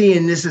I'm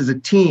seeing this as a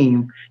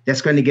team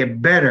that's going to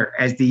get better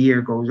as the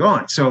year goes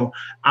on. So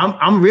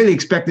I'm really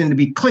expecting to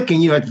be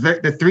clicking. You know, at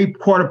the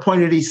 3/4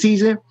 point of the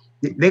season,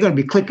 they're going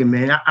to be clicking,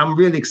 man. I'm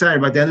really excited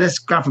about that. Unless,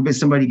 God forbid,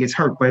 somebody gets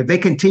hurt. But if they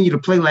continue to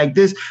play like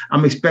this,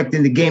 I'm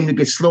expecting the game to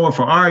get slower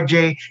for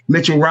RJ.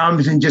 Mitchell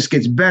Robinson just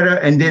gets better.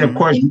 And then, of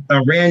course,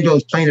 Randall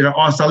is playing at an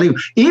all-star level.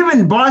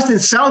 Even Boston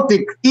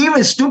Celtic,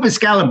 even stupid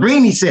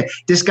Scalabrine said,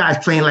 this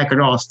guy's playing like an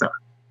all-star.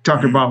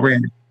 Talking about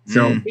Randall.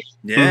 So,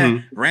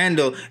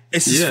 Randall.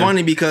 It's just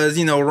funny because,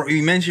 you know,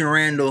 you mentioned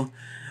Randall.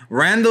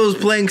 Randall's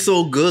playing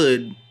so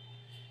good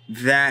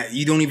that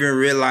you don't even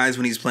realize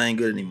when he's playing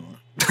good anymore.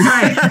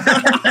 Right.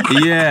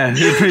 Yeah,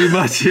 pretty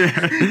much. Yeah.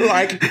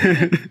 Like,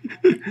 IQ.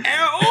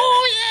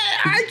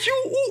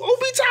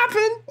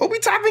 Obi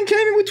Toppin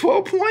came in with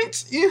 12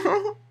 points. You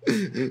know,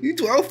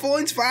 12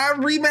 points,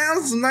 5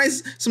 rebounds,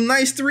 some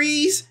nice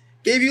threes.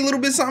 Gave you a little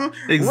bit something.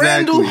 Exactly.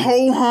 Randall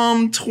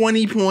ho-hum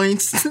 20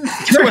 points,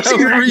 12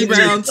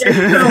 rebounds,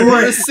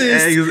 1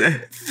 assist,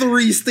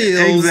 3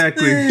 steals.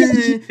 Exactly.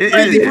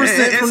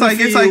 50% from the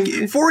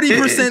field,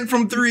 40%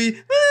 from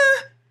 3.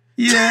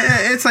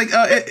 Yeah, it's like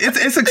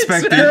it's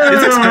expected.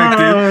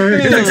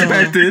 It's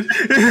expected.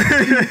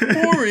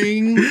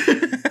 Boring.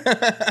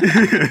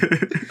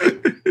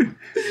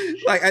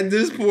 Like at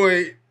this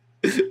point,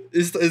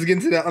 it's getting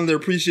to that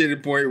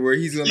underappreciated point where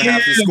he's gonna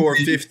have to score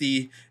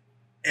 50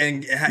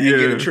 and get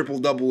a triple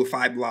double with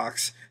 5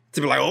 blocks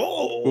to be like,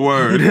 oh,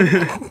 word.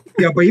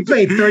 Yeah, but he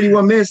played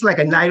 31 minutes like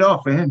a night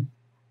off for him.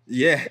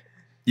 Yeah.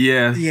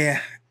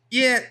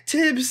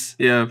 Tibbs.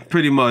 Yeah,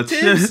 pretty much.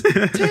 Tibbs,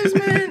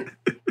 man.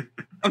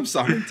 I'm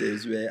sorry,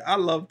 Tibbs, man. I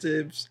love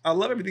Tibbs. I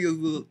love everything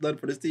he's done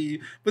for this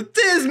team. But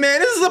Tibbs, man,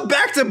 this is a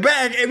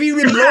back-to-back, and we've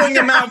been blowing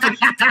him out for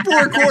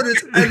 4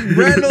 quarters, and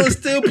Randall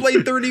still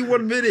played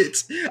 31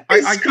 minutes.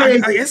 I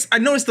guess I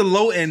know it's the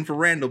low end for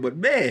Randall, but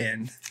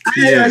man.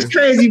 Yeah, it's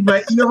crazy,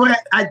 but you know what?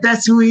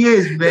 That's who he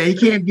is, man. He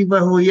can't be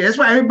but who he is. That's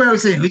why everybody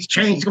was saying, he's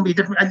changed. It's going to be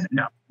different.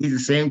 No, he's the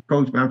same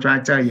coach, man. I'm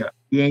trying to tell you.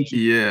 He ain't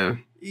changed. Yeah.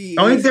 The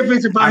only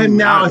difference about him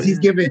now is he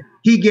giving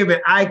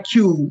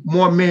IQ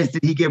more minutes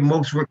than he give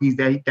most rookies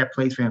that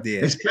plays for him,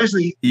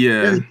 especially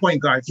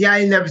point guards. Yeah, I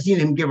ain't never seen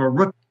him give a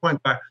rookie point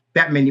guard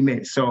that many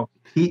minutes. So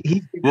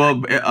he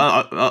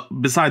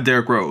besides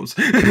Derrick Rose,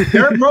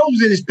 Derrick Rose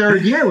was in his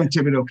 3rd year when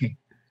Thibodeau came.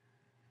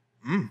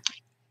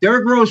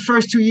 Derrick Rose's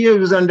first 2 years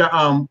was under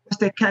what's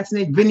that cat's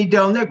name? Vinny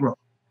Del Negro.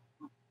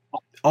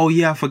 Oh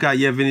yeah, I forgot.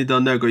 Yeah, Vinny Del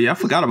Negro. Yeah, I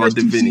forgot about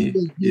the Vinny.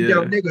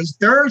 Del Negro's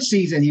 3rd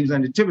season he was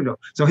under Thibodeau,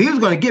 so he was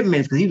going to get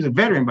minutes because he was a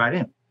veteran by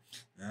then.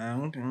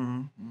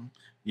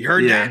 You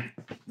heard that?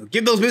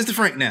 Give those bits to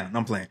Frank now. No,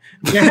 I'm playing.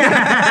 When they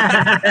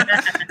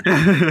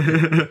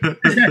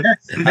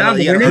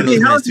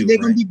get healthy, they're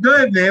gonna be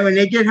good, man. When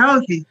they get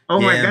healthy, my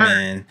God,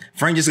 man.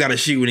 Frank just got to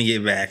shoot when he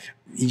get back.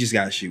 He just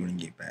got to shoot when he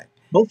get back.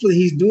 Hopefully,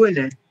 he's doing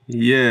that.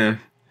 Yeah,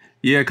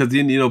 because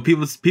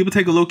people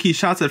take a low key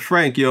shots at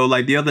Frank.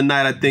 Like the other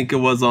night, I think it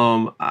was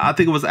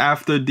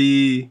after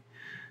the.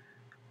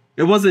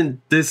 It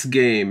wasn't this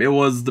game. It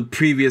was the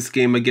previous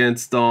game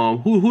against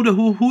who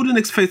the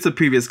Knicks faced the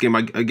previous game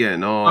again.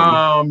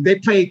 They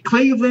played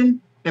Cleveland,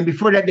 and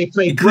before that they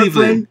played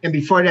Brooklyn, and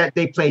before that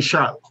they played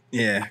Charlotte.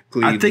 Yeah,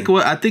 Cleveland.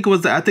 I think it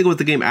was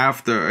the game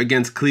after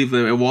against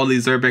Cleveland, and Wally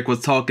Zerbeck was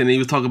talking, and he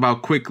was talking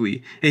about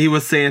Quickley, and he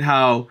was saying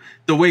how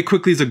the way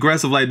Quickley's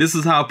aggressive, like this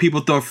is how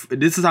people thought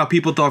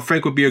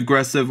Frank would be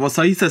aggressive. Well,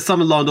 so he said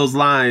something along those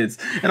lines,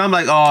 and I'm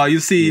like, oh, you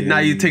see, now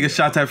you take a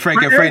shot at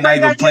Frank, and Frank not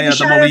even playing at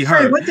the moment he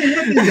hurt. What the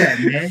heck is that,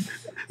 man?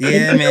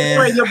 Yeah,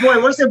 man. Your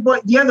boy, what's that boy?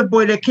 The other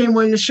boy that came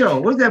on the show.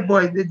 What's that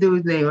boy? The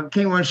dude's name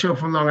came on the show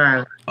from Long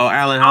Island. Oh,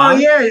 Alan Hahn. Oh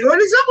yeah,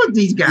 what is up with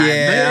these guys?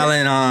 Yeah, man?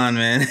 Alan Hahn,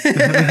 man.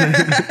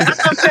 That's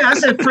what I'm saying. I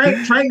said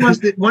Frank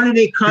must have, one of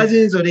their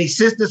cousins or their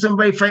sister,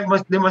 somebody.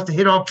 They must have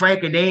hit on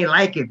Frank and they ain't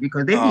like it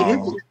because they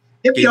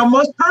be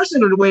almost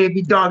personal the way they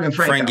be dogging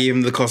Frank. Frank gave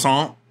him the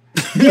croissant.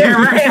 Yeah,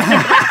 right.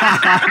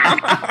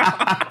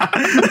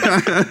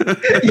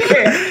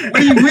 Yeah,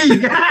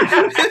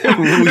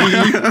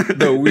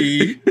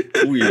 we.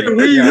 We.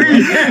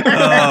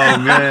 Oh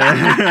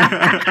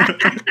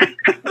man.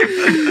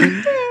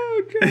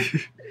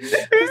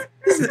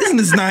 Isn't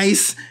this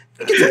nice?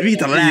 You get to beat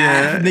the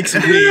laugh. Knicks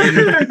win.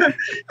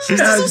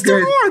 Let's do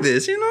more of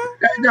this,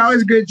 That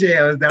was good, Jay.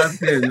 That was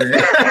good,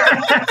 man.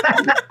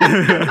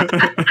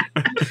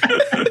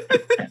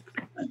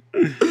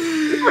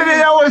 But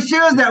it always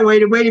feels that way,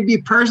 the way to be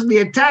personally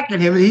attacking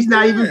him, and he's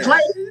not even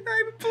playing. He's not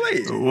even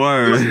playing.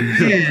 Word.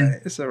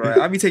 It's all right.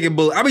 I'll be taking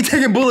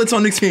bullets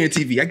on Knicks Fan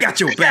TV. I got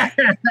your back.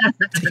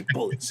 Take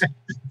bullets.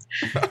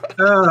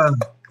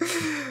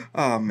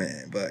 Oh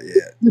man, but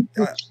yeah.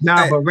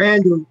 But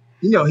Randall,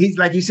 he's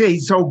like you said,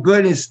 he's so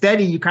good and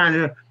steady. You kind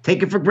of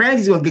take it for granted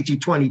he's gonna get you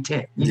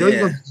 20-10.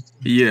 Yeah.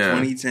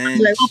 20-10.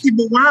 Like, okay,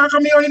 but why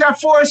come he only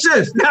got 4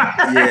 assists?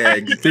 Yeah,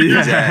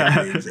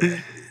 exactly.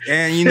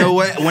 And you know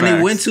what?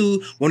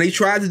 When they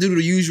tried to do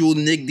the usual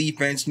Knick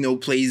defense,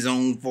 play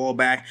zone, fall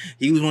back,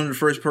 he was one of the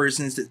first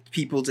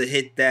people to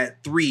hit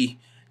that 3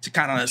 to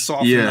kind of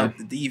soften up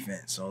the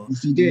defense. So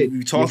he did.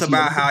 We talked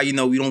about how,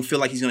 we don't feel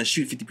like he's going to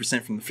shoot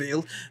 50% from the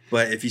field,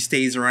 but if he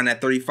stays around that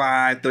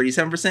 35,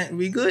 37%, we'll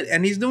be good.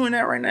 And he's doing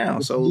that right now.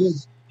 So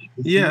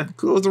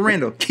kudos to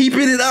Randall.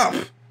 Keeping it up.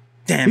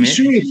 Damn He's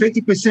shooting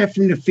 50%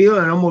 from the field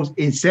and almost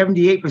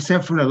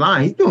 78% from the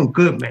line. He's doing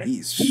good, man.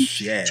 He's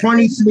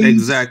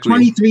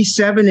 23,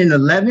 7, and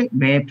 11.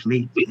 Man,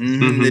 please.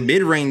 Mm-hmm.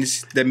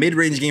 The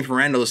mid-range game for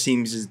Randall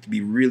seems to be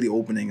really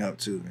opening up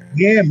too, man.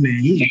 Yeah, man.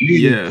 He's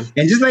really,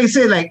 and just like I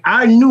said,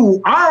 I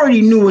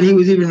already knew when he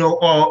was even in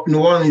New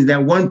Orleans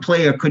that one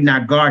player could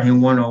not guard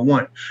him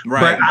one-on-one.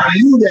 Right. But I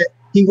knew that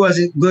he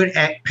wasn't good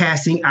at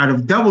passing out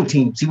of double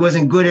teams. He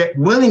wasn't good at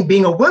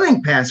being a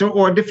willing passer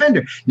or a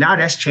defender. Now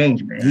that's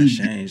changed, man. That's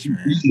changed,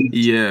 man.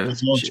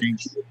 It's all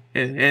changed.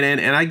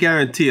 And I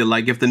guarantee you,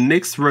 if the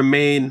Knicks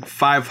remain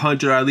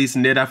 500 or at least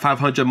near that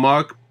 500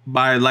 mark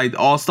by the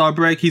All-Star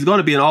break, he's going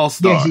to be an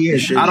All-Star. Yes, he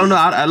is. I don't know.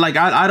 I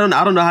don't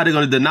know how they're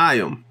going to deny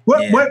him.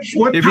 What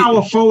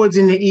power forwards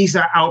in the East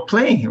are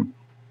outplaying him?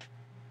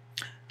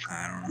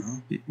 I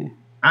don't know.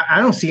 I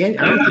don't see any.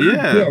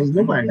 There's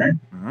nobody. Right?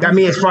 I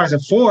mean, as far as a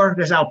 4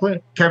 that's outplaying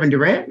Kevin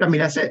Durant, I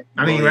mean, that's it.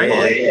 I mean, right?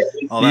 Yeah.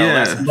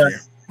 That's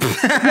what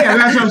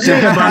I'm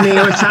saying. But I mean,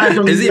 aside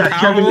from is he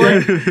Kevin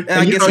Durant?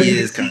 I guess he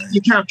is.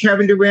 You count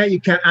Kevin Durant, you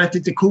count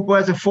Antetokounmpo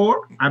as a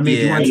 4. I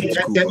mean, you want to get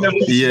that number.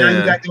 You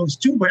got those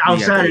 2. But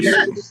outside of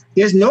that,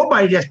 there's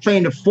nobody that's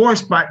playing the 4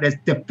 spot that's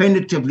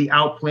definitively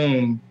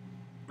outplaying.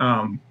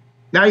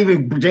 Not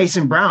even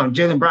Jaylen Brown.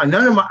 None of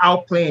them are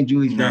outplaying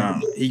Julius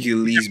Randle. He could at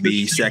least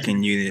be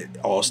second unit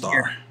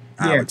All-Star.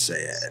 I would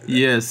say that.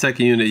 Yeah,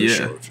 second unit.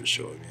 For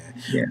sure,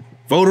 man. Yeah.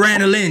 Vote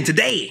Randall in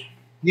today.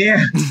 Yeah.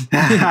 Hit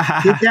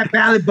that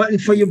ballot button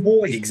for your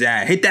boy.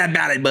 Exactly. Hit that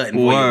ballot button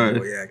for your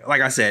boy. Yeah. Like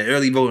I said,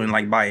 early voting,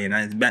 buy-in.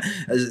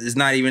 It's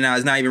not even out.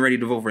 It's not even ready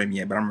to vote for him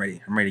yet, but I'm ready.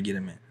 I'm ready to get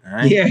him in. All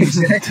right. Yeah,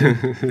 exactly.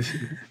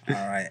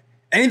 All right.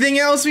 Anything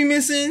else we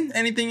missing?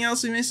 Any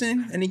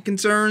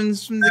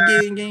concerns from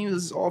the game?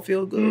 Does it all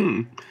feel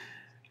good?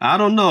 I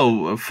don't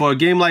know. For a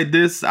game like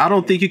this, I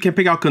don't think you can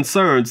pick out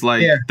concerns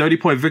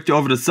 30-point victory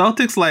over the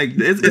Celtics.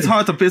 It's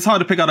hard to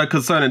pick out a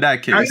concern in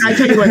that case. I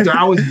tell you what, though,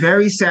 I was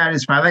very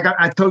satisfied. Like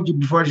I told you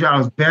before the show, I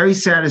was very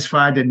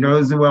satisfied that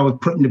Noel was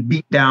putting the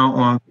beat down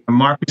on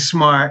Marcus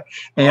Smart,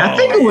 and I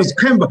think it was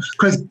Kemba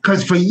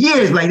because for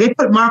years, they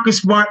put Marcus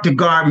Smart to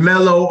guard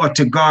Melo or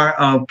to guard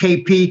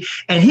KP,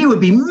 and he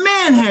would be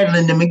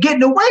manhandling them and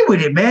getting away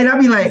with it, man. I'd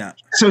be like,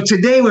 so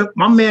today when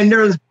my man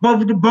Nerlens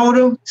both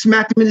him,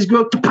 smacked him in his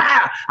grill,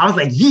 pow. I was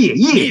like, yeah.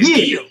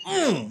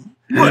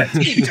 What?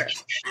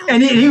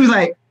 And he was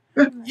like,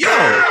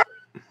 yo.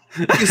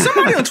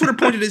 Somebody on Twitter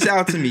pointed this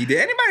out to me. Did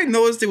anybody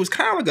notice there was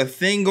kind of like a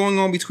thing going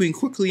on between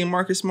Quickley and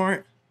Marcus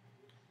Smart?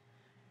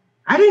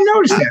 I didn't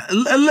notice that.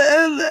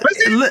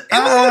 It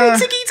was a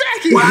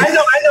ticky-tacky. Well, I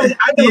know.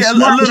 Yeah,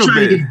 Smart a was little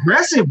trying to bit. get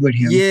aggressive with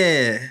him.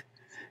 Yeah.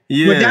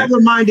 But that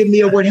reminded me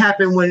of what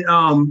happened when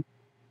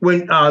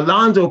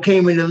Lonzo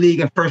came in the league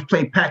and first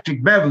played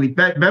Patrick Beverly.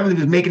 Beverly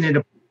was making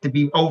it to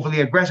be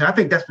overly aggressive. I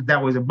think that's what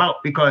that was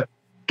about, because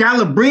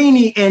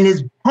Galabrini and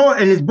his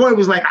boy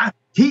was like,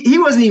 he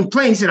wasn't even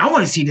playing. He said, I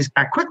want to see this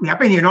guy Quickley. I've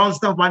been hearing all the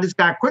stuff about this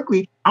guy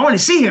Quickley. I want to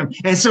see him.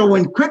 And so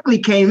when Quickley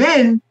came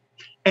in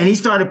and he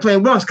started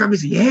playing well, Scotty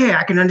said, yeah,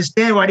 I can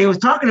understand why they was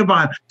talking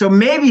about him. So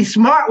maybe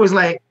Smart was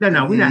like,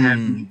 no, we're not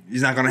having.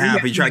 He's not going to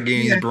happen. He tried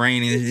getting his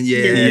brain.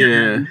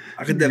 Yeah.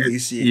 I could definitely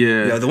see it.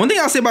 Yeah. The one thing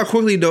I'll say about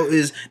Quickley, though,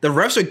 is the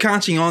refs are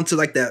catching on to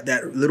like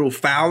that little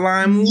foul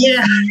line move.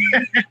 Yeah.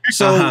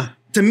 So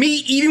to me,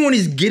 even when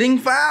he's getting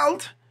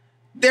fouled,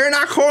 they're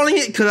not calling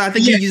it, because I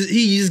think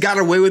he just got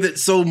away with it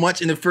so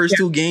much in the first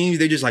two games.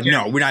 They're just like,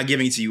 no, we're not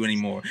giving it to you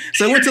anymore.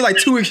 So it went to like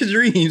two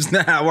extremes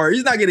now where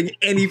he's not getting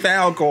any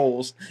foul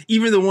calls,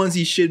 even the ones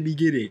he should be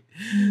getting.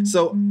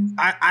 So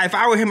if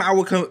I were him, I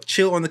would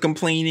chill on the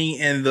complaining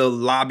and the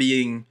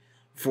lobbying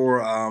for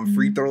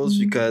free throws,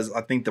 because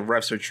I think the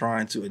refs are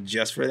trying to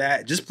adjust for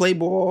that. Just play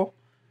ball.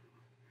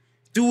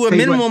 Do a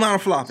minimal amount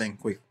of flopping.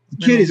 Quick.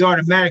 The kid is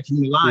automatic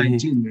from the line,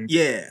 too, man.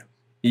 Yeah.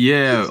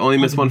 Yeah, only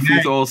missed one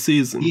free throw all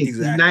season. He's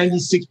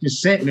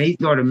 96%, man.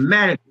 He's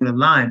automatic from the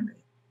line, man.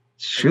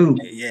 Shoot.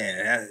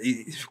 Yeah,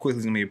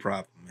 Quickley's gonna be a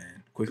problem,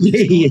 man. Quickley's Yeah.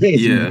 gonna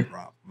be a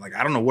problem. Like,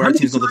 I don't know what our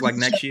team's gonna look like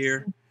next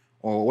year,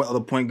 or what other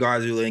point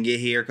guards are gonna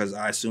get here, because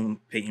I assume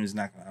Peyton's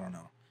not gonna, I don't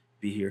know,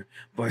 be here.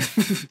 But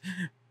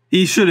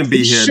he shouldn't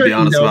be here, to be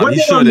honest about it.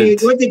 He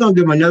shouldn't. What they gonna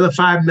give him, another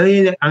 $5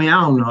 million? I mean,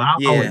 I don't know. I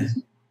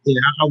wouldn't.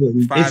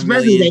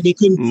 Especially that they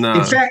couldn't. No.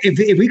 In fact,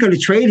 if we could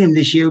have traded him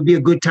this year, it would be a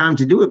good time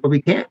to do it, but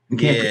we can't.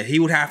 Yeah, he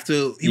would have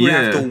to. He would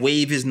have to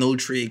waive his no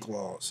trade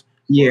clause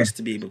for us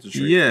to be able to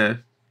trade. Yeah,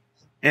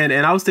 and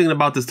I was thinking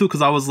about this too,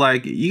 because I was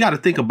like, you got to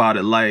think about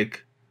it.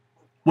 Like,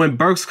 when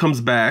Burks comes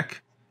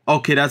back,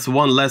 okay, that's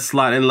one less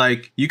slot, and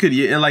like you could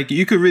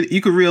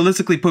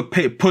realistically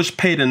push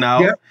Peyton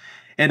out,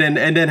 and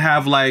then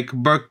have like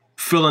Burke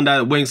filling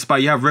that wing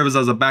spot. You have Rivers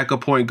as a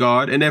backup point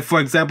guard. And then, for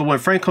example, when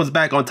Frank comes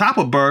back on top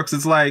of Burks,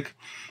 it's like,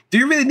 do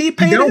you really need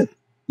Peyton?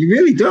 You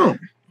really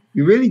don't.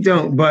 You really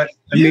don't. But,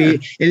 I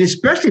mean, and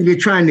especially if you're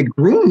trying to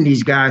groom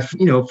these guys,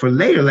 for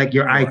later, like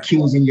your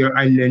IQs and your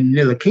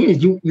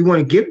Ntilikina, you want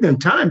to give them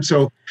time.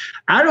 So,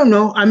 I don't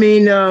know. I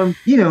mean,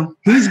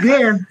 he's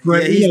there.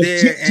 But,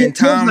 he's there. And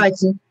Tom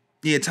likes him.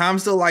 Yeah, Tom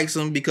still likes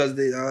him, because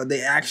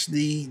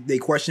they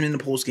questioned him in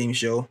the post-game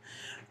show.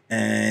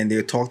 And they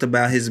talked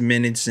about his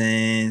minutes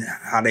and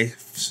how they,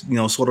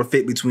 sort of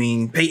fit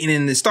between Peyton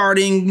in the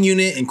starting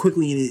unit and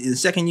Quickley in the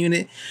second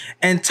unit.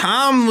 And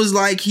Tom was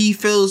like, he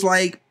feels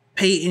like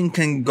Peyton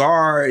can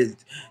guard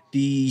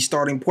the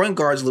starting point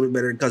guards a little bit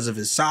better because of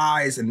his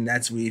size, and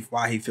that's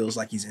why he feels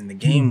like he's in the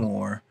game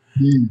more.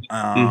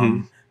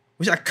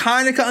 Which I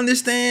kind of can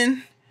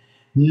understand,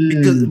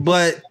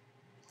 but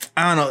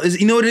I don't know.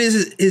 You know what it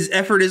is? His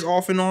effort is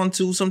off and on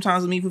too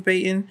sometimes with me for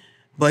Peyton.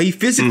 But he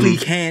physically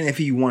can if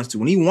he wants to.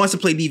 When he wants to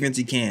play defense,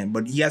 he can.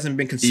 But he hasn't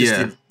been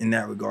consistent in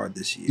that regard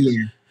this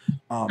year.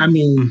 I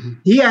mean,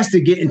 he has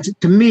to get into.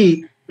 To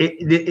me,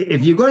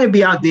 if you're going to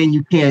be out there and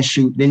you can't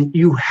shoot, then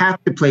you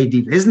have to play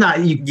defense. It's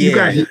not you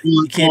can't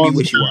be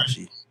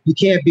wishy-washy. You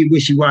can't be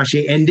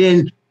wishy-washy, and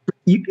then.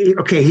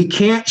 He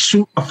can't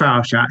shoot a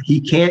foul shot. He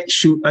can't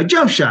shoot a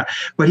jump shot,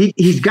 but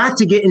he's got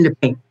to get in the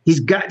paint.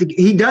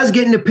 He does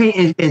get in the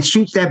paint and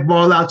shoots that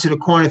ball out to the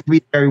corner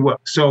three very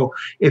well. So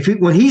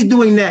when he's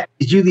doing that,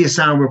 it's usually a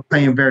sign we're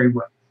playing very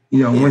well.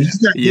 When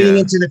he's not getting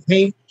into the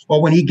paint,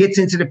 or when he gets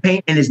into the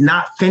paint and is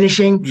not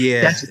finishing,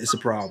 it's a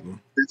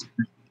problem. It's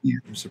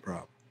a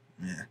problem.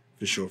 Yeah,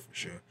 for sure.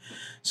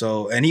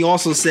 So, and he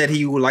also said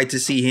he would like to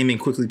see him and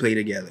Quickley play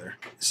together.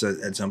 So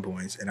at some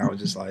points, and I was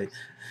just like.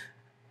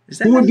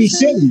 Who would be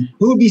sitting?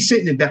 Who would be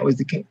sitting if that was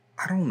the case?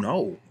 I don't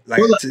know.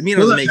 Like, to me, it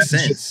doesn't make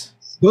sense.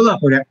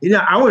 Bullock would have.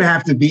 I would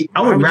have to be.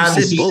 I would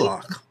rather see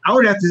Bullock. I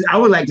would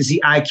like to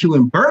see IQ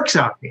and Burks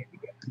out there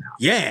together now.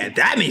 Yeah,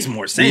 that makes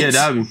more sense.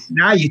 Yeah,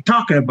 now you're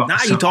talking about. Now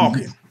you're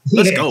talking.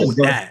 Let's go with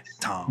that,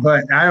 Tom.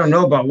 But I don't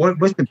know about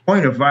what's the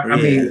point of. I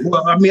mean,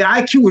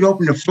 IQ would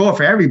open the floor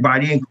for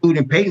everybody,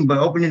 including Peyton. But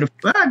opening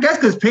I guess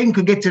because Peyton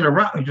could get to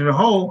the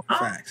hole.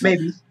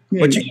 Maybe.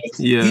 But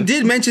you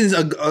did mention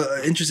an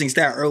interesting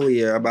stat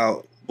earlier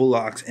about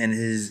Bullock and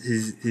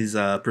his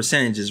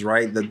percentages,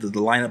 right? The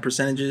lineup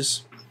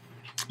percentages.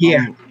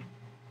 So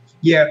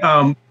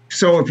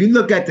if you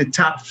look at the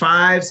top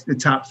fives, the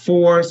top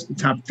fours, the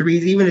top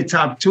threes, even the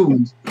top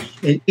twos,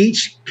 in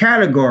each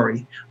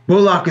category,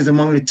 Bullock is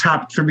among the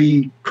top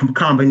three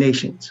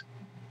combinations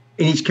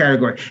in each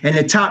category, and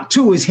the top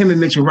two is him and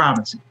Mitchell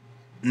Robinson.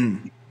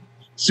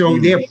 So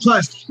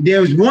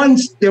there was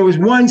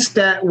one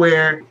stat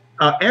where.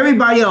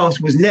 Everybody else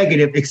was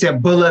negative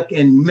except Bullock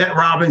and Matt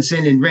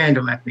Robinson and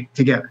Randall, I think,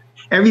 together.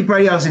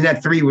 Everybody else in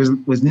that three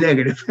was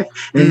negative,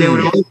 and they were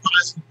the only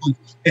positive.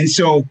 And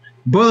so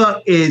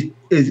Bullock is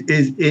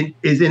in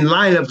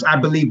lineups, I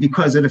believe,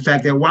 because of the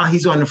fact that while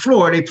he's on the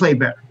floor, they play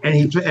better,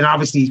 and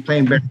obviously he's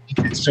playing better.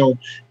 So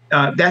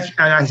and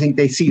I think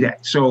they see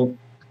that. So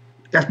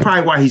that's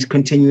probably why he's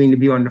continuing to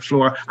be on the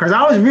floor. Because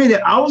I was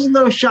a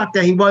little shocked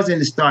that he was in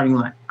the starting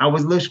line. I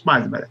was a little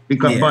surprised about it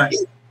because,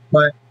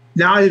 but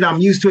now that I'm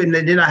used to it, and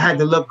then I had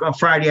to look on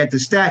Friday at the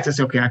stats, I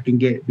said, okay, I can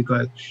get it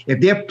because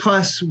if they're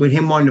plus with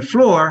him on the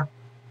floor,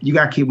 you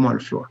got to keep him on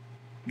the floor.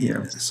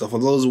 Yeah. So for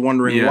those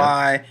wondering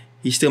why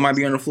he still might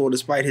be on the floor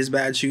despite his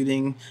bad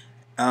shooting,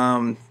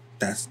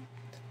 that's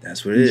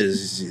what it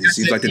is. It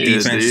seems like the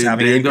defense is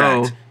having an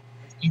impact.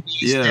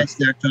 Just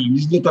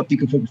look up, you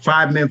can put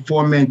 5-man,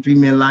 4-man,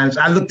 3-man lineups.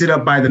 I looked it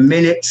up by the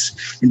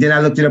minutes, and then I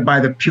looked it up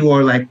by the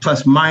pure like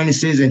plus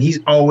minuses, and he's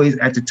always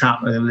at the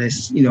top of the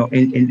list,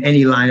 in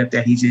any lineup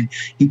that he's in.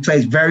 He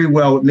plays very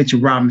well with Mitchell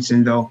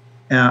Robinson, though.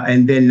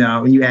 And then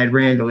when you add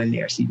Randall in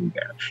there, it's even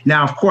better.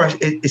 Now, of course,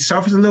 it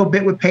suffers a little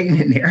bit with Peyton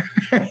in there.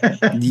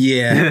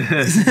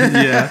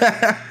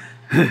 Yeah.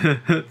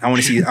 I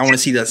want to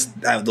see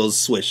those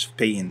switch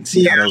Peyton.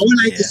 I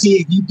would like to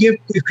see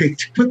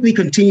if Quickley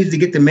continues to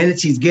get the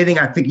minutes he's getting.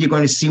 I think you're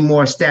going to see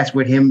more stats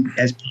with him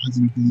as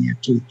positive in there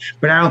too.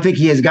 But I don't think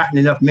he has gotten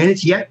enough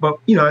minutes yet. But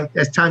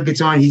as time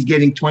gets on, he's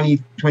getting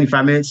 20,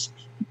 25 minutes.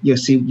 You'll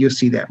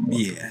see that more.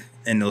 Yeah,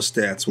 and those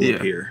stats will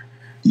appear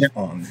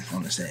on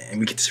the stand, and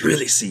we can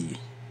really see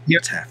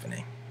what's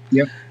happening.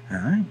 Yep.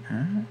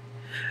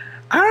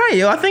 All right,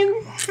 yo. I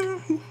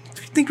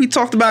think we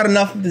talked about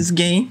enough of this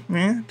game,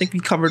 man. I think we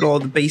covered all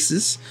the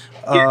bases.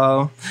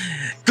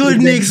 Good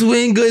Knicks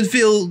win. Good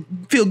feel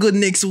good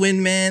Knicks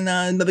win, man.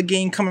 Another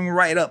game coming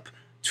right up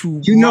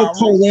to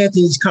Cole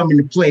Anthony's coming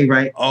to play,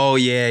 right? Oh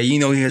yeah, he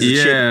has a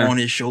chip on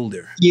his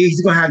shoulder. Yeah, he's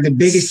gonna have the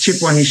biggest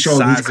chip on his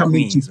shoulder. He's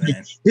coming Queens, to play.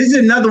 This is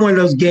another one of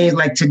those games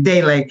like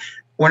today, like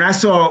when I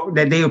saw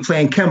that they were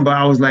playing Kemba,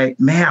 I was like,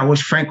 man, I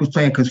wish Frank was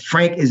playing because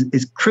Frank is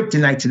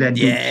kryptonite to that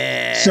dude.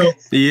 Yeah. So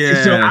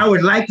I would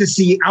have liked to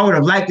see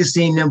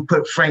them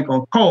put Frank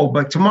on Cole,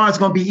 but tomorrow's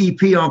gonna be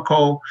EP on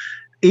Cole.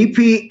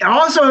 EP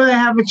also gonna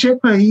have a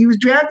chip because he was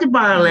drafted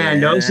by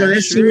Orlando. So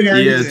let's see what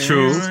happens.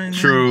 Yeah,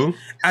 true.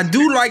 I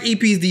do like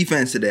EP's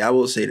defense today. I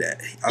will say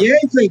that. He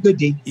played good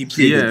defense. He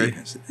played good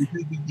defense today. He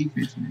played good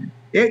defense, man.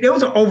 There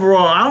was an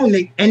overall. I don't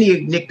think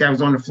any Knick that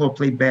was on the floor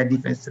played bad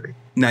defense today.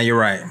 No, you're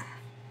right.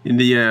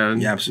 Yeah,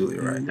 you're absolutely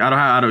right.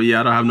 I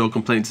don't have no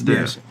complaints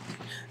there.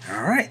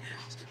 All right,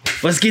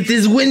 let's get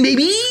this win,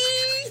 baby.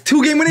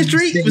 2-game winning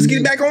streak. Let's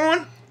get it back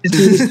on. Let's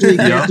do this thing.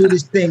 Let's do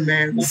this thing,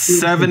 man.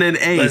 7 and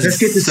 8. Let's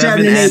get to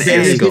 7 and 8.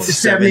 Let's get to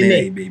 7 and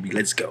 8, baby.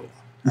 Let's go.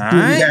 All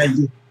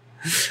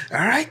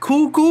right.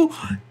 Cool.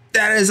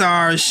 That is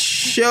our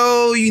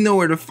show. You know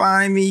where to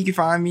find me. You can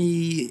find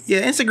me,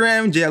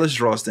 Instagram, Ellis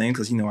Draws Things,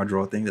 because I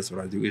draw things. That's what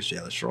I do, is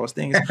Ellis Draws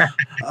Things.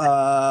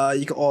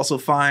 You can also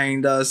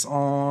find us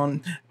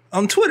on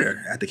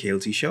Twitter at the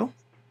KOT Show. All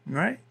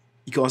right.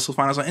 You can also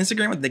find us on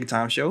Instagram at the Nick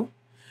Time Show.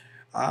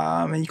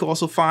 And you can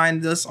also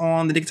find us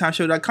on the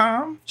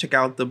nicktimeshow.com. Check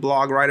out the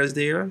blog writers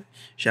there.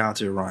 Shout out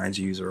to Ryan's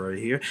user right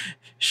here.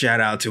 Shout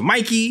out to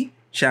Mikey.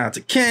 Shout out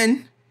to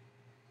Ken.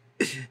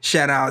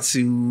 Shout out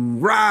to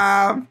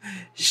Rob.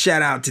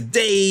 Shout out to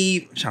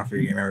Dave. I'm trying to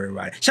remember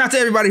everybody. Shout out to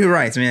everybody who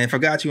writes, man. If I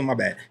got you, my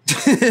bad.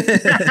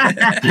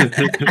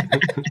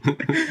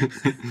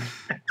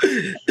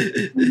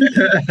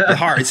 The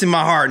heart. It's in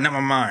my heart, not my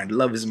mind.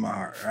 Love is in my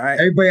heart. All right.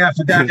 Everybody I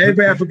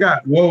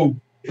forgot. Whoa.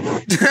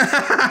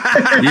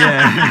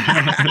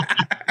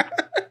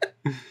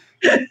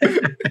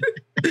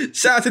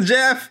 Shout out to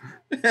Jeff.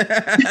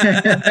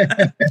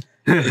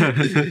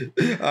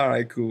 All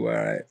right, cool. All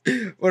right.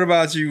 What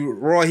about you,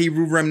 Raw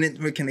Hebrew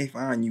Remnant? Where can they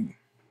find you?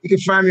 You can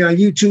find me on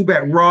YouTube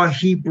at Raw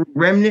Hebrew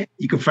Remnant.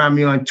 You can find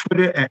me on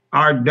Twitter at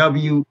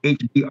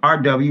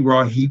RWHBRW,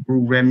 Raw Hebrew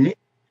Remnant.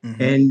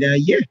 Mm-hmm. And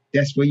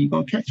that's where you're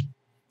going to catch me.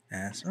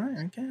 That's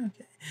right. Okay.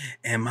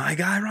 And my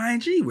guy, Ryan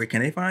G, where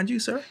can they find you,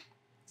 sir?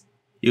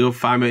 You'll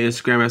find me on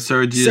Instagram at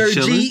Sir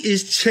G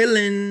is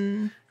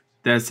chillin'.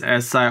 That's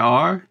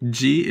SIR.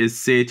 G is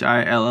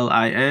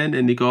CHILLIN.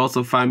 And you can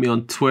also find me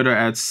on Twitter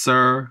at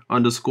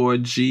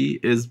Sir_G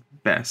is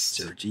best.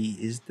 Sir G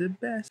is the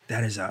best.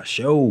 That is our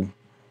show.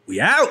 We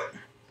out.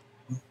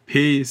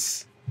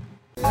 Peace.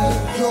 New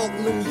York,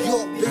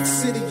 big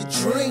city of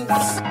dreams.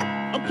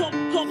 I'm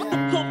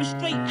coming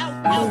straight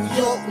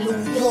out. New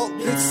York,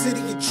 big city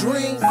of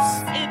dreams.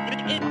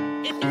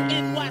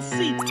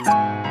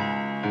 NYC.